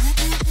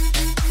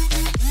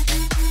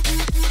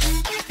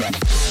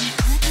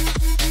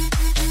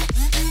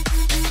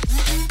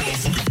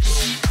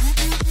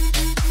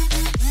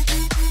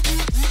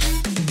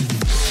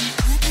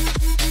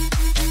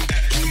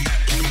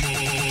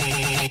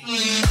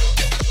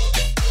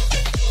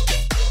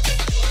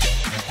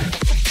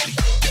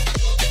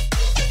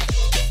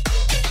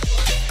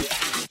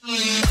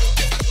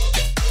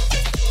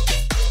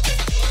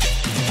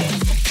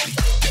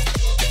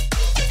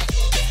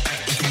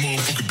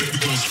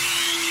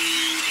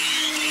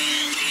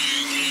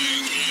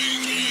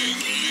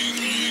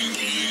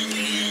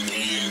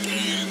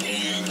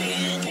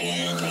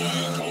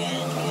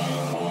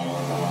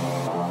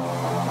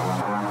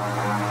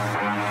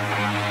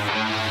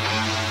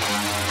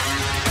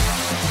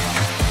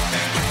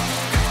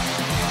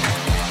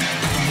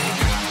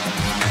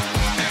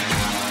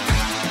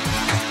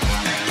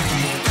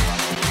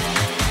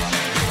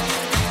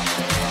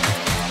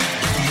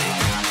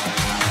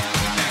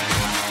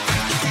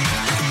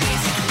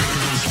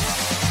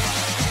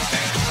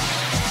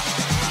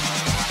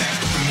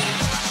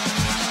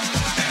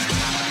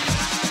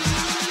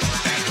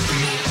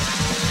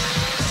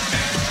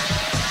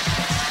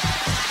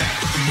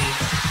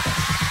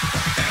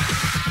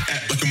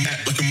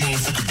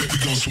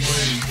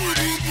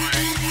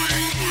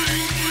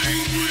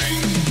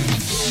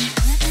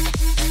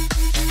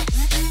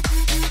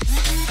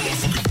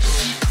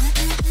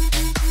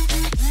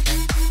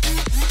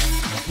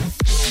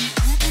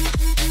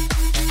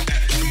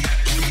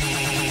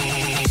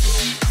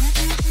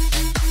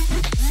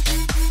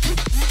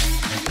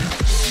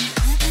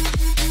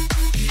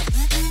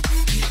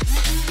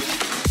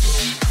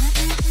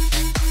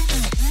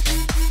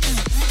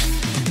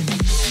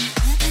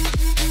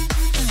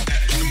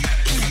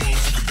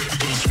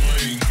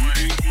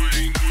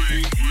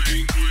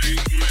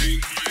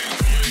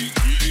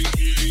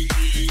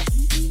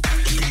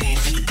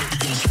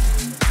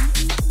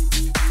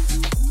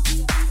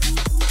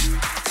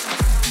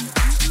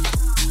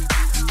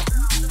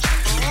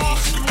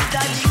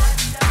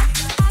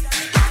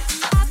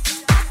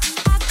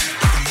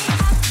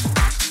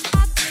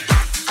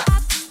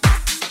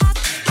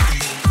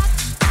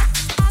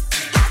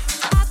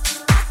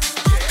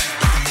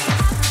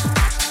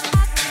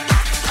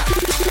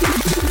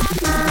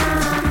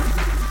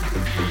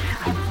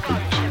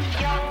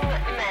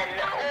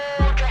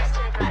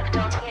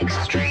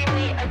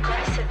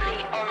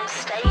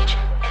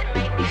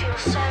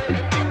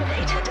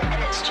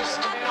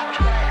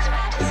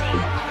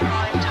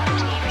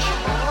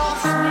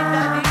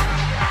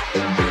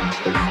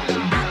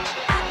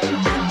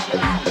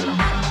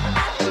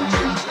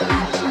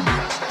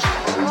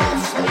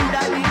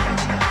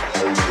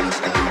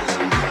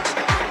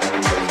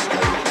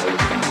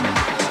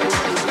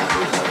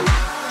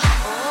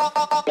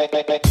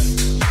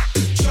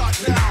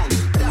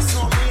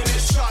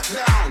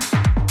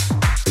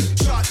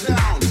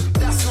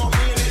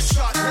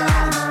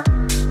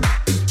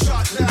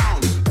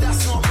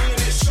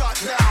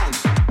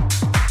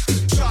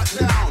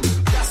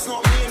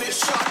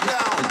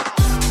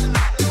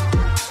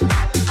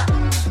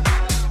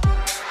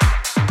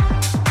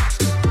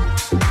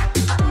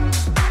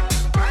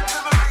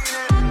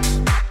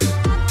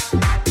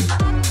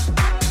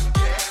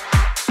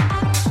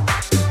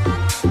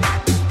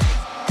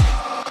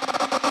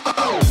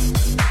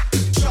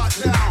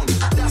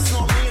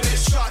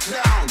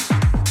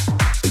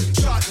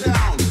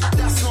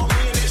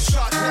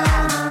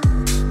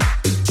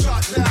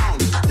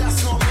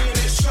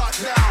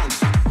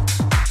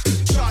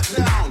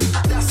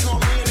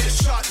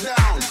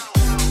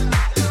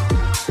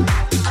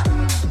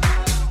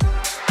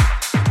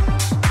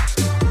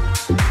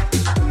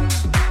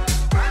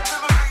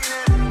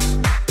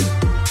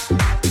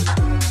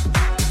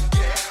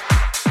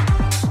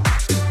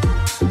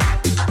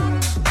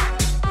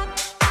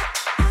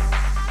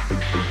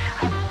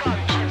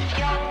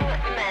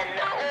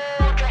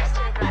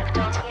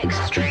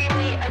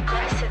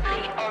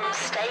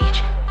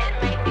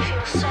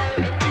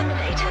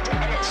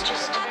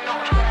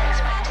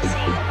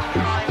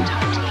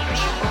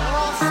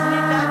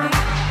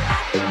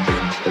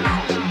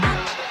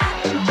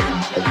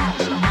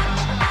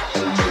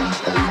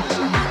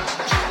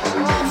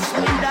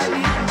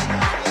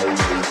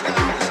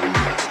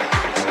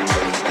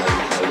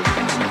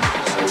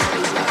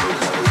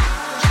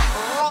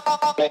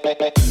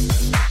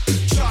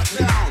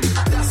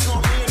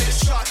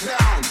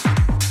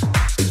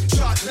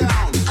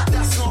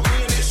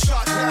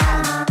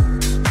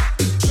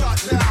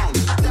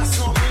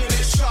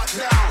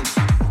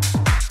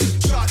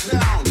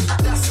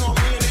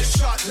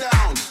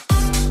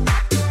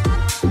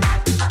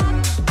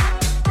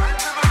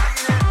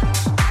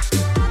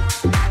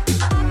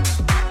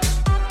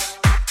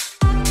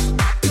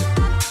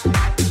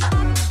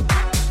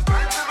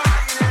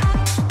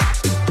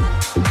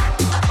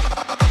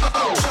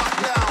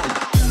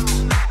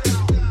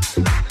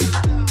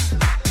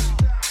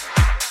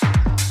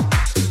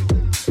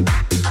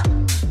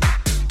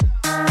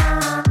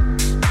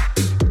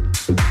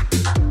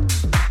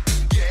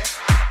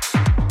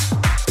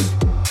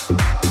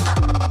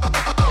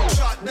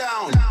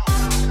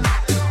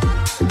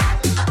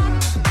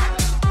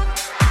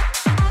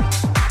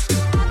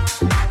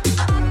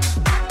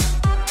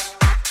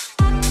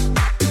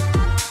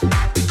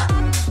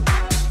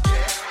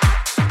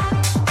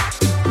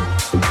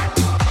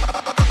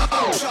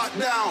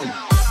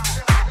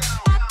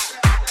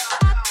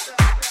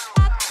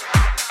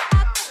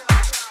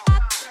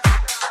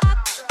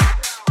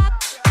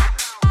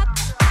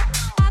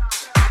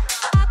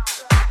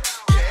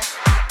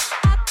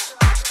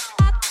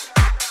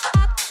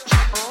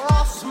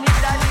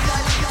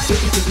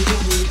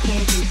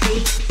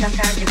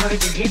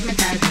 words just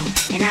hypnotize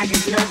me, and I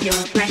just love your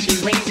flashy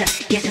ways.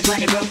 Guess that's why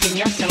they broke in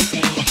your soul,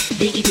 baby.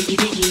 Biggie, biggie,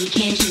 biggie,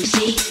 can't you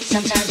see?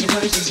 Sometimes your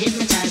words just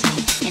hypnotize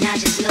me, and I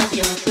just love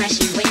your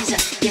flashy ways.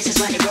 Guess that's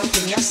why they broke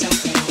in your soul,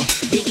 baby.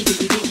 Biggie,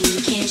 biggie, biggie,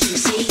 can't you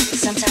see?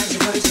 Sometimes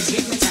your words just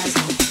hypnotize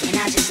me, and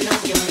I just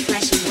love your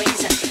flashy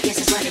ways. Guess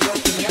that's why they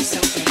broke in your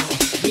soul, baby.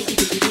 Biggie,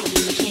 biggie,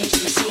 biggie, can't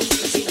you see?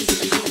 Biggie,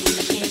 biggie,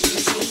 biggie, can't you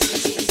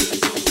see?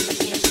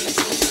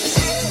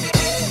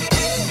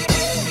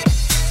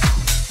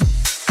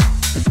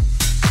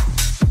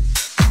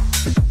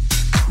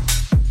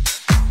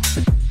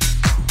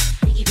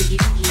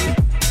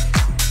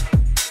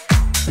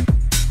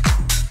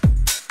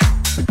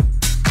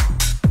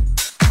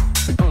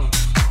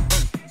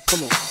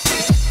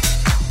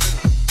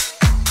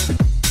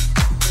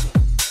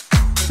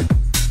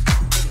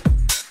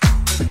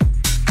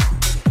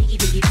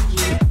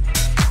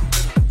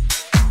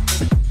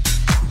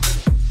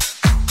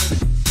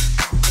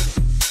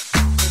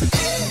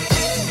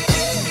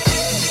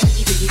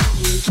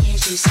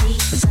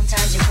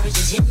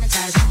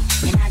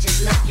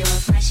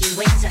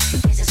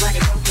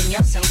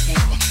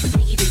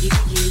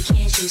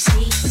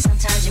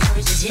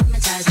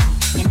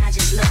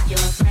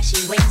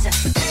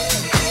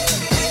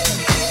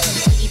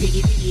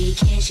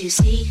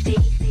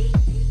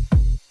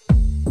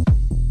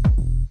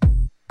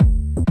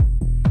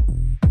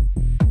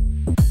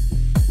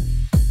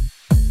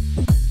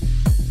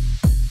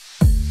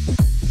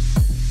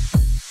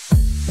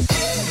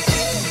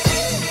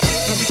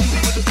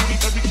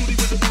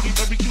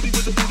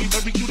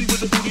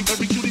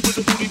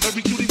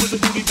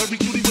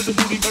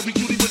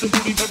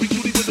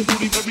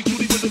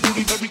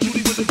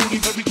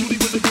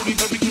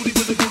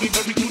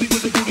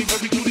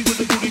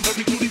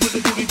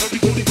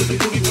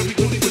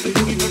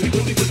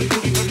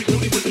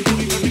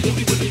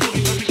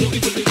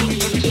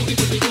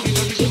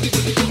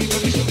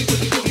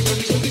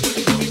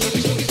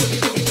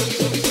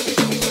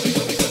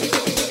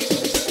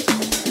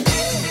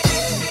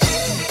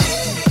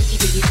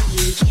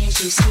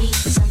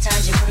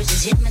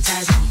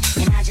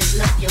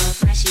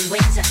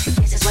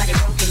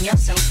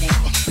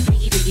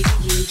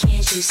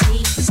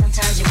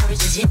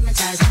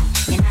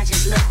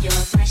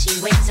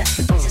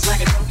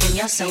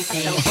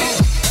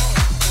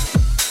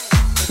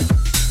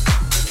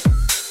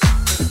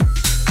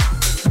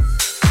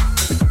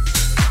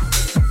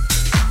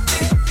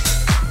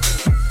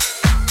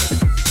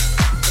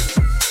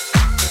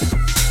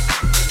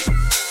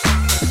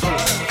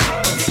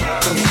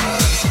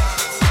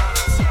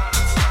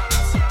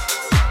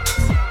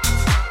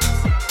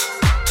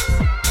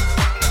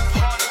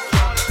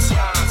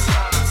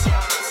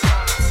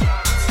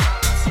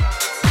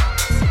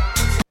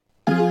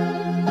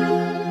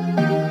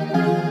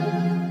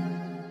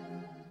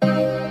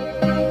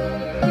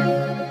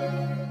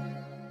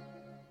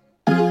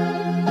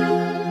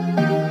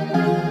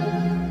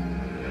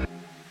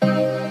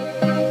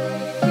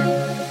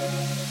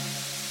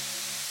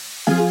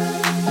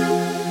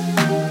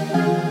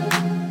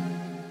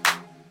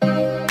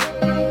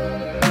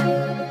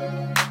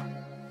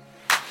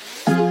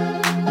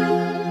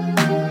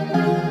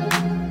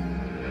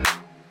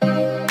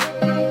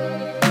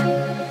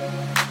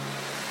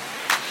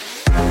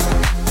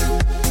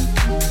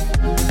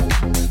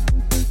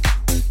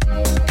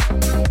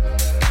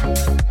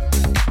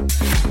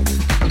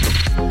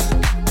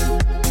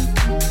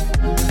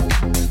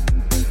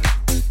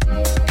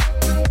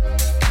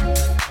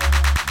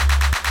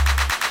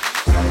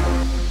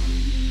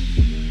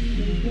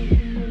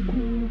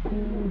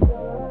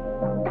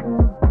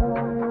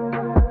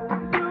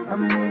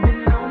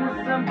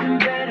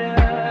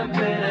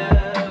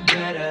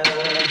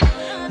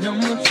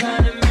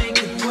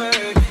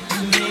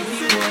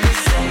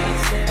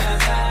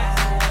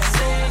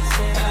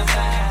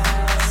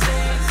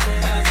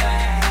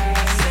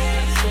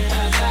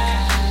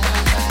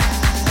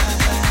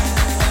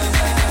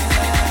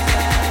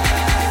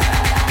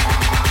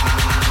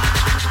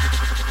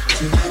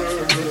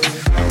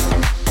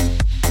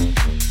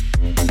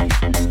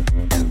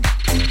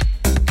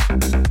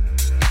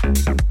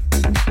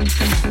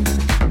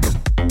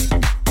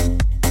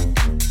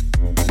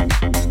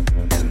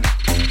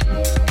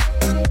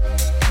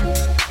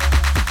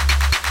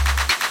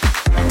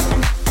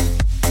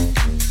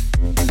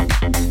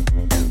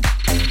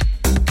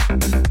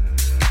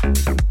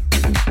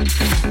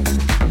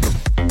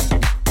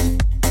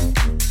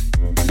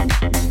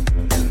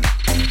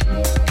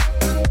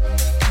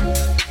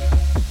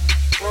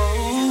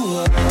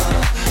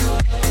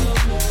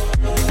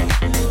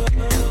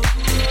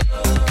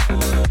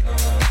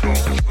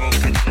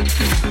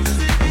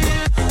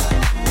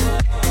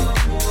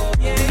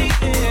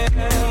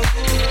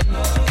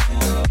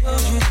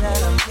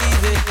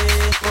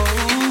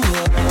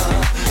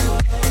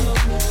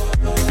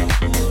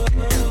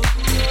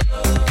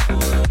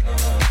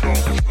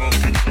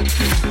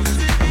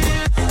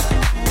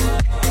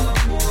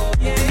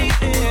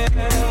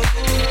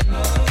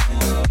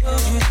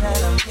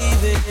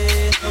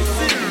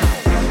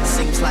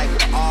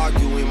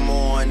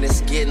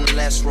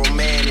 it's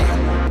romantic.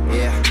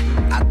 Yeah,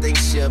 I think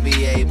she'll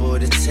be able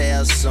to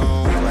tell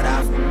soon. But I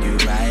f you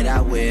right,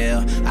 I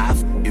will. I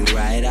f you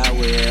right, I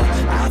will.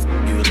 I f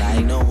you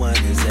like no one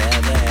has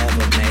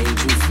ever made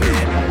you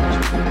feel. Made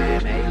you feel,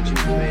 made you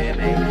feel,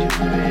 made you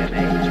feel,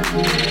 made you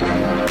feel,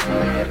 made you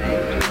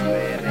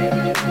feel,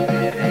 made you feel, made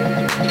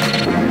you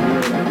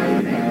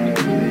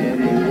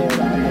feel, me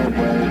without no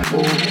break,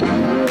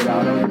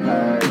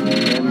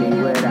 me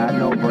without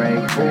no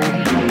break,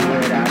 me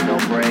without no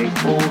break,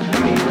 me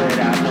without no break, me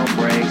without no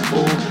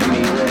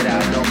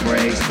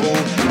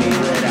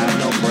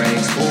break,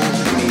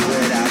 me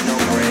without no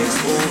break,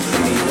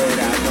 me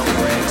without no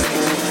break.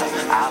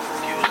 I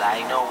feel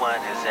like no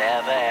one has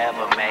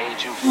ever made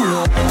you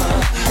feel.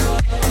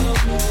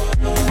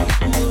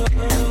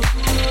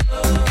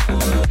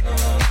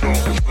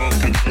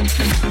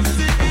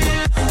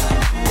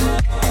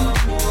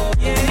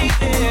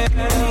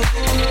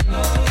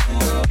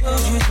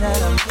 That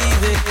I'm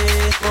leaving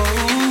for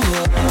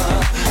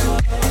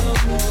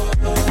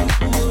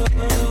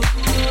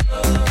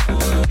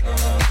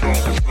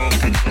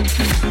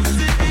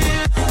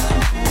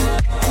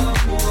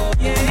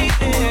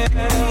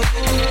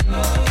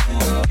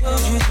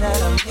that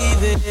I'm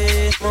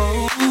leaving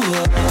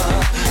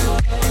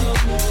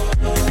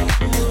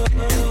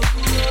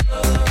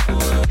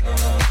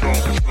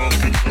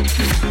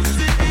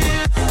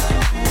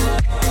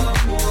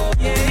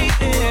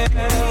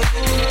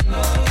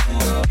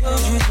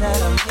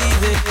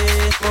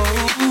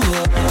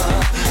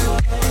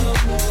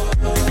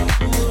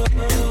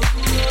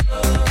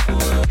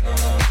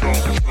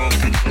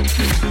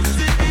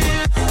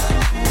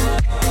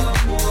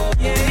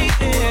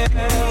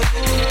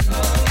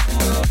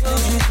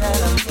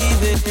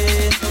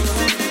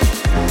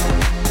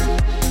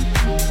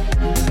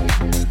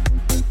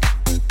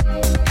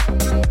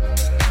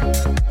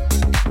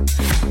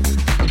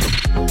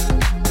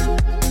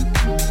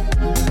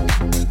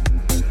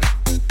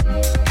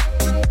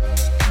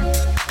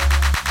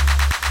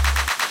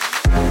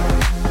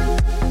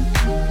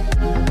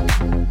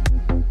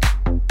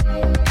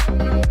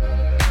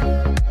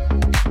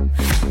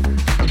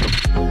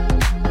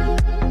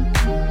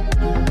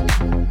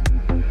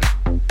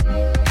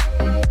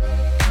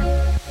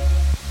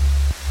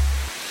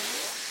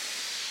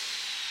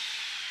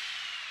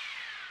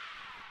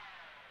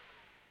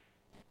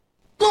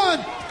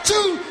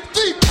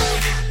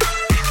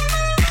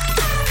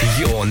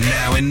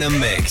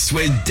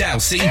with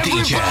Dowsy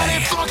DJ.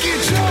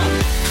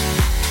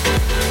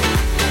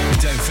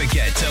 Don't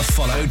forget to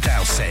follow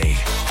Dowsy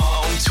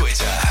on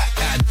Twitter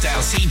at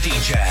Dowsy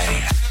DJ.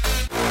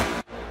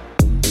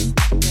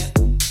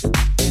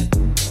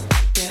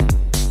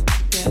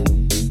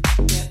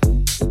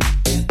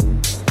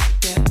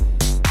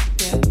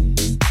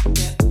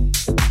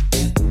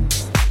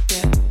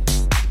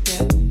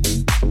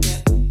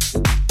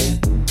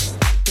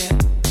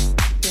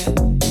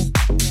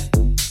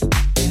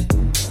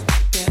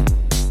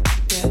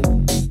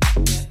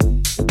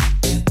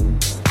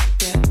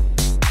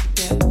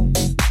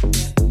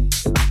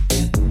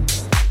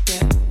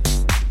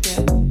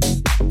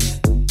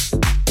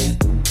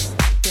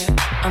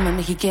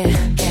 Get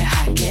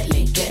high, get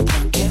lit, get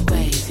drunk, get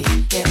wavy,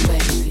 get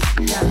wavy.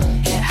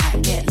 Get high,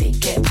 get lit,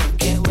 get drunk,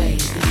 get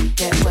wavy,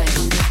 get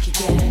wavy.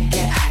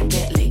 Get high,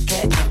 get lit,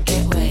 get drunk,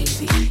 get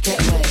wavy,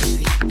 get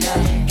wavy.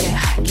 Get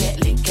high, get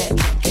lit, get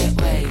drunk, get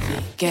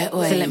wavy, get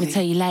wavy. So let me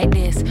tell you like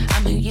this,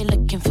 I'm who you're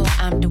looking for,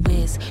 I'm the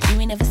whiz. You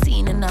ain't never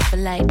seen another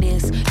like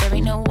this. There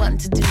ain't no one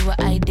to do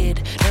what I did.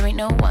 There ain't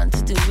no one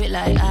to do it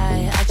like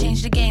I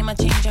changed the game, I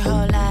changed your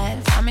whole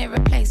life. I'm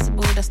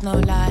irreplaceable, that's no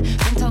lie.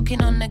 Been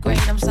talking on the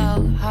grade, I'm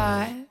so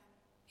high.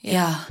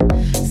 Yeah,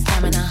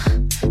 stamina,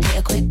 hit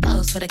a quick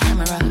pose for the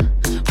camera.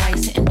 Why you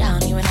sitting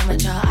down, you an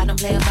amateur? I don't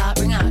play about,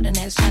 bring out the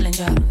next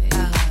challenger.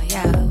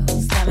 Yeah,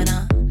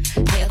 stamina,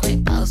 hit a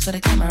quick pose for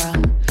the camera.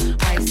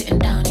 Why you sitting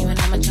down, you an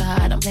amateur?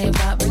 I don't play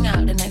about, bring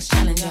out the next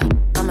challenger.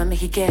 I'ma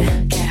make it get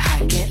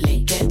high, get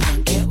lit, get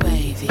drunk, get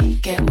wavy,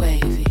 get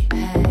wavy.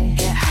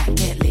 Get high,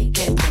 get lit,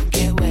 get drunk,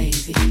 get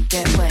wavy,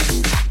 get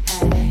wavy.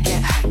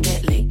 Get high,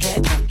 get lit,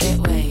 get drunk, get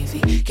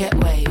wavy, get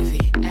wavy.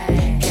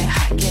 Get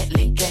high, get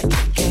lit, get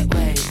drunk, get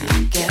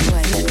wavy, get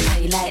wavy. Let me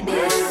tell you like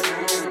this.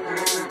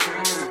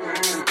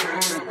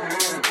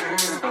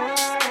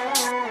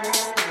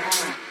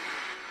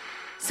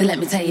 So let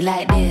me tell you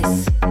like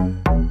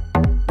this.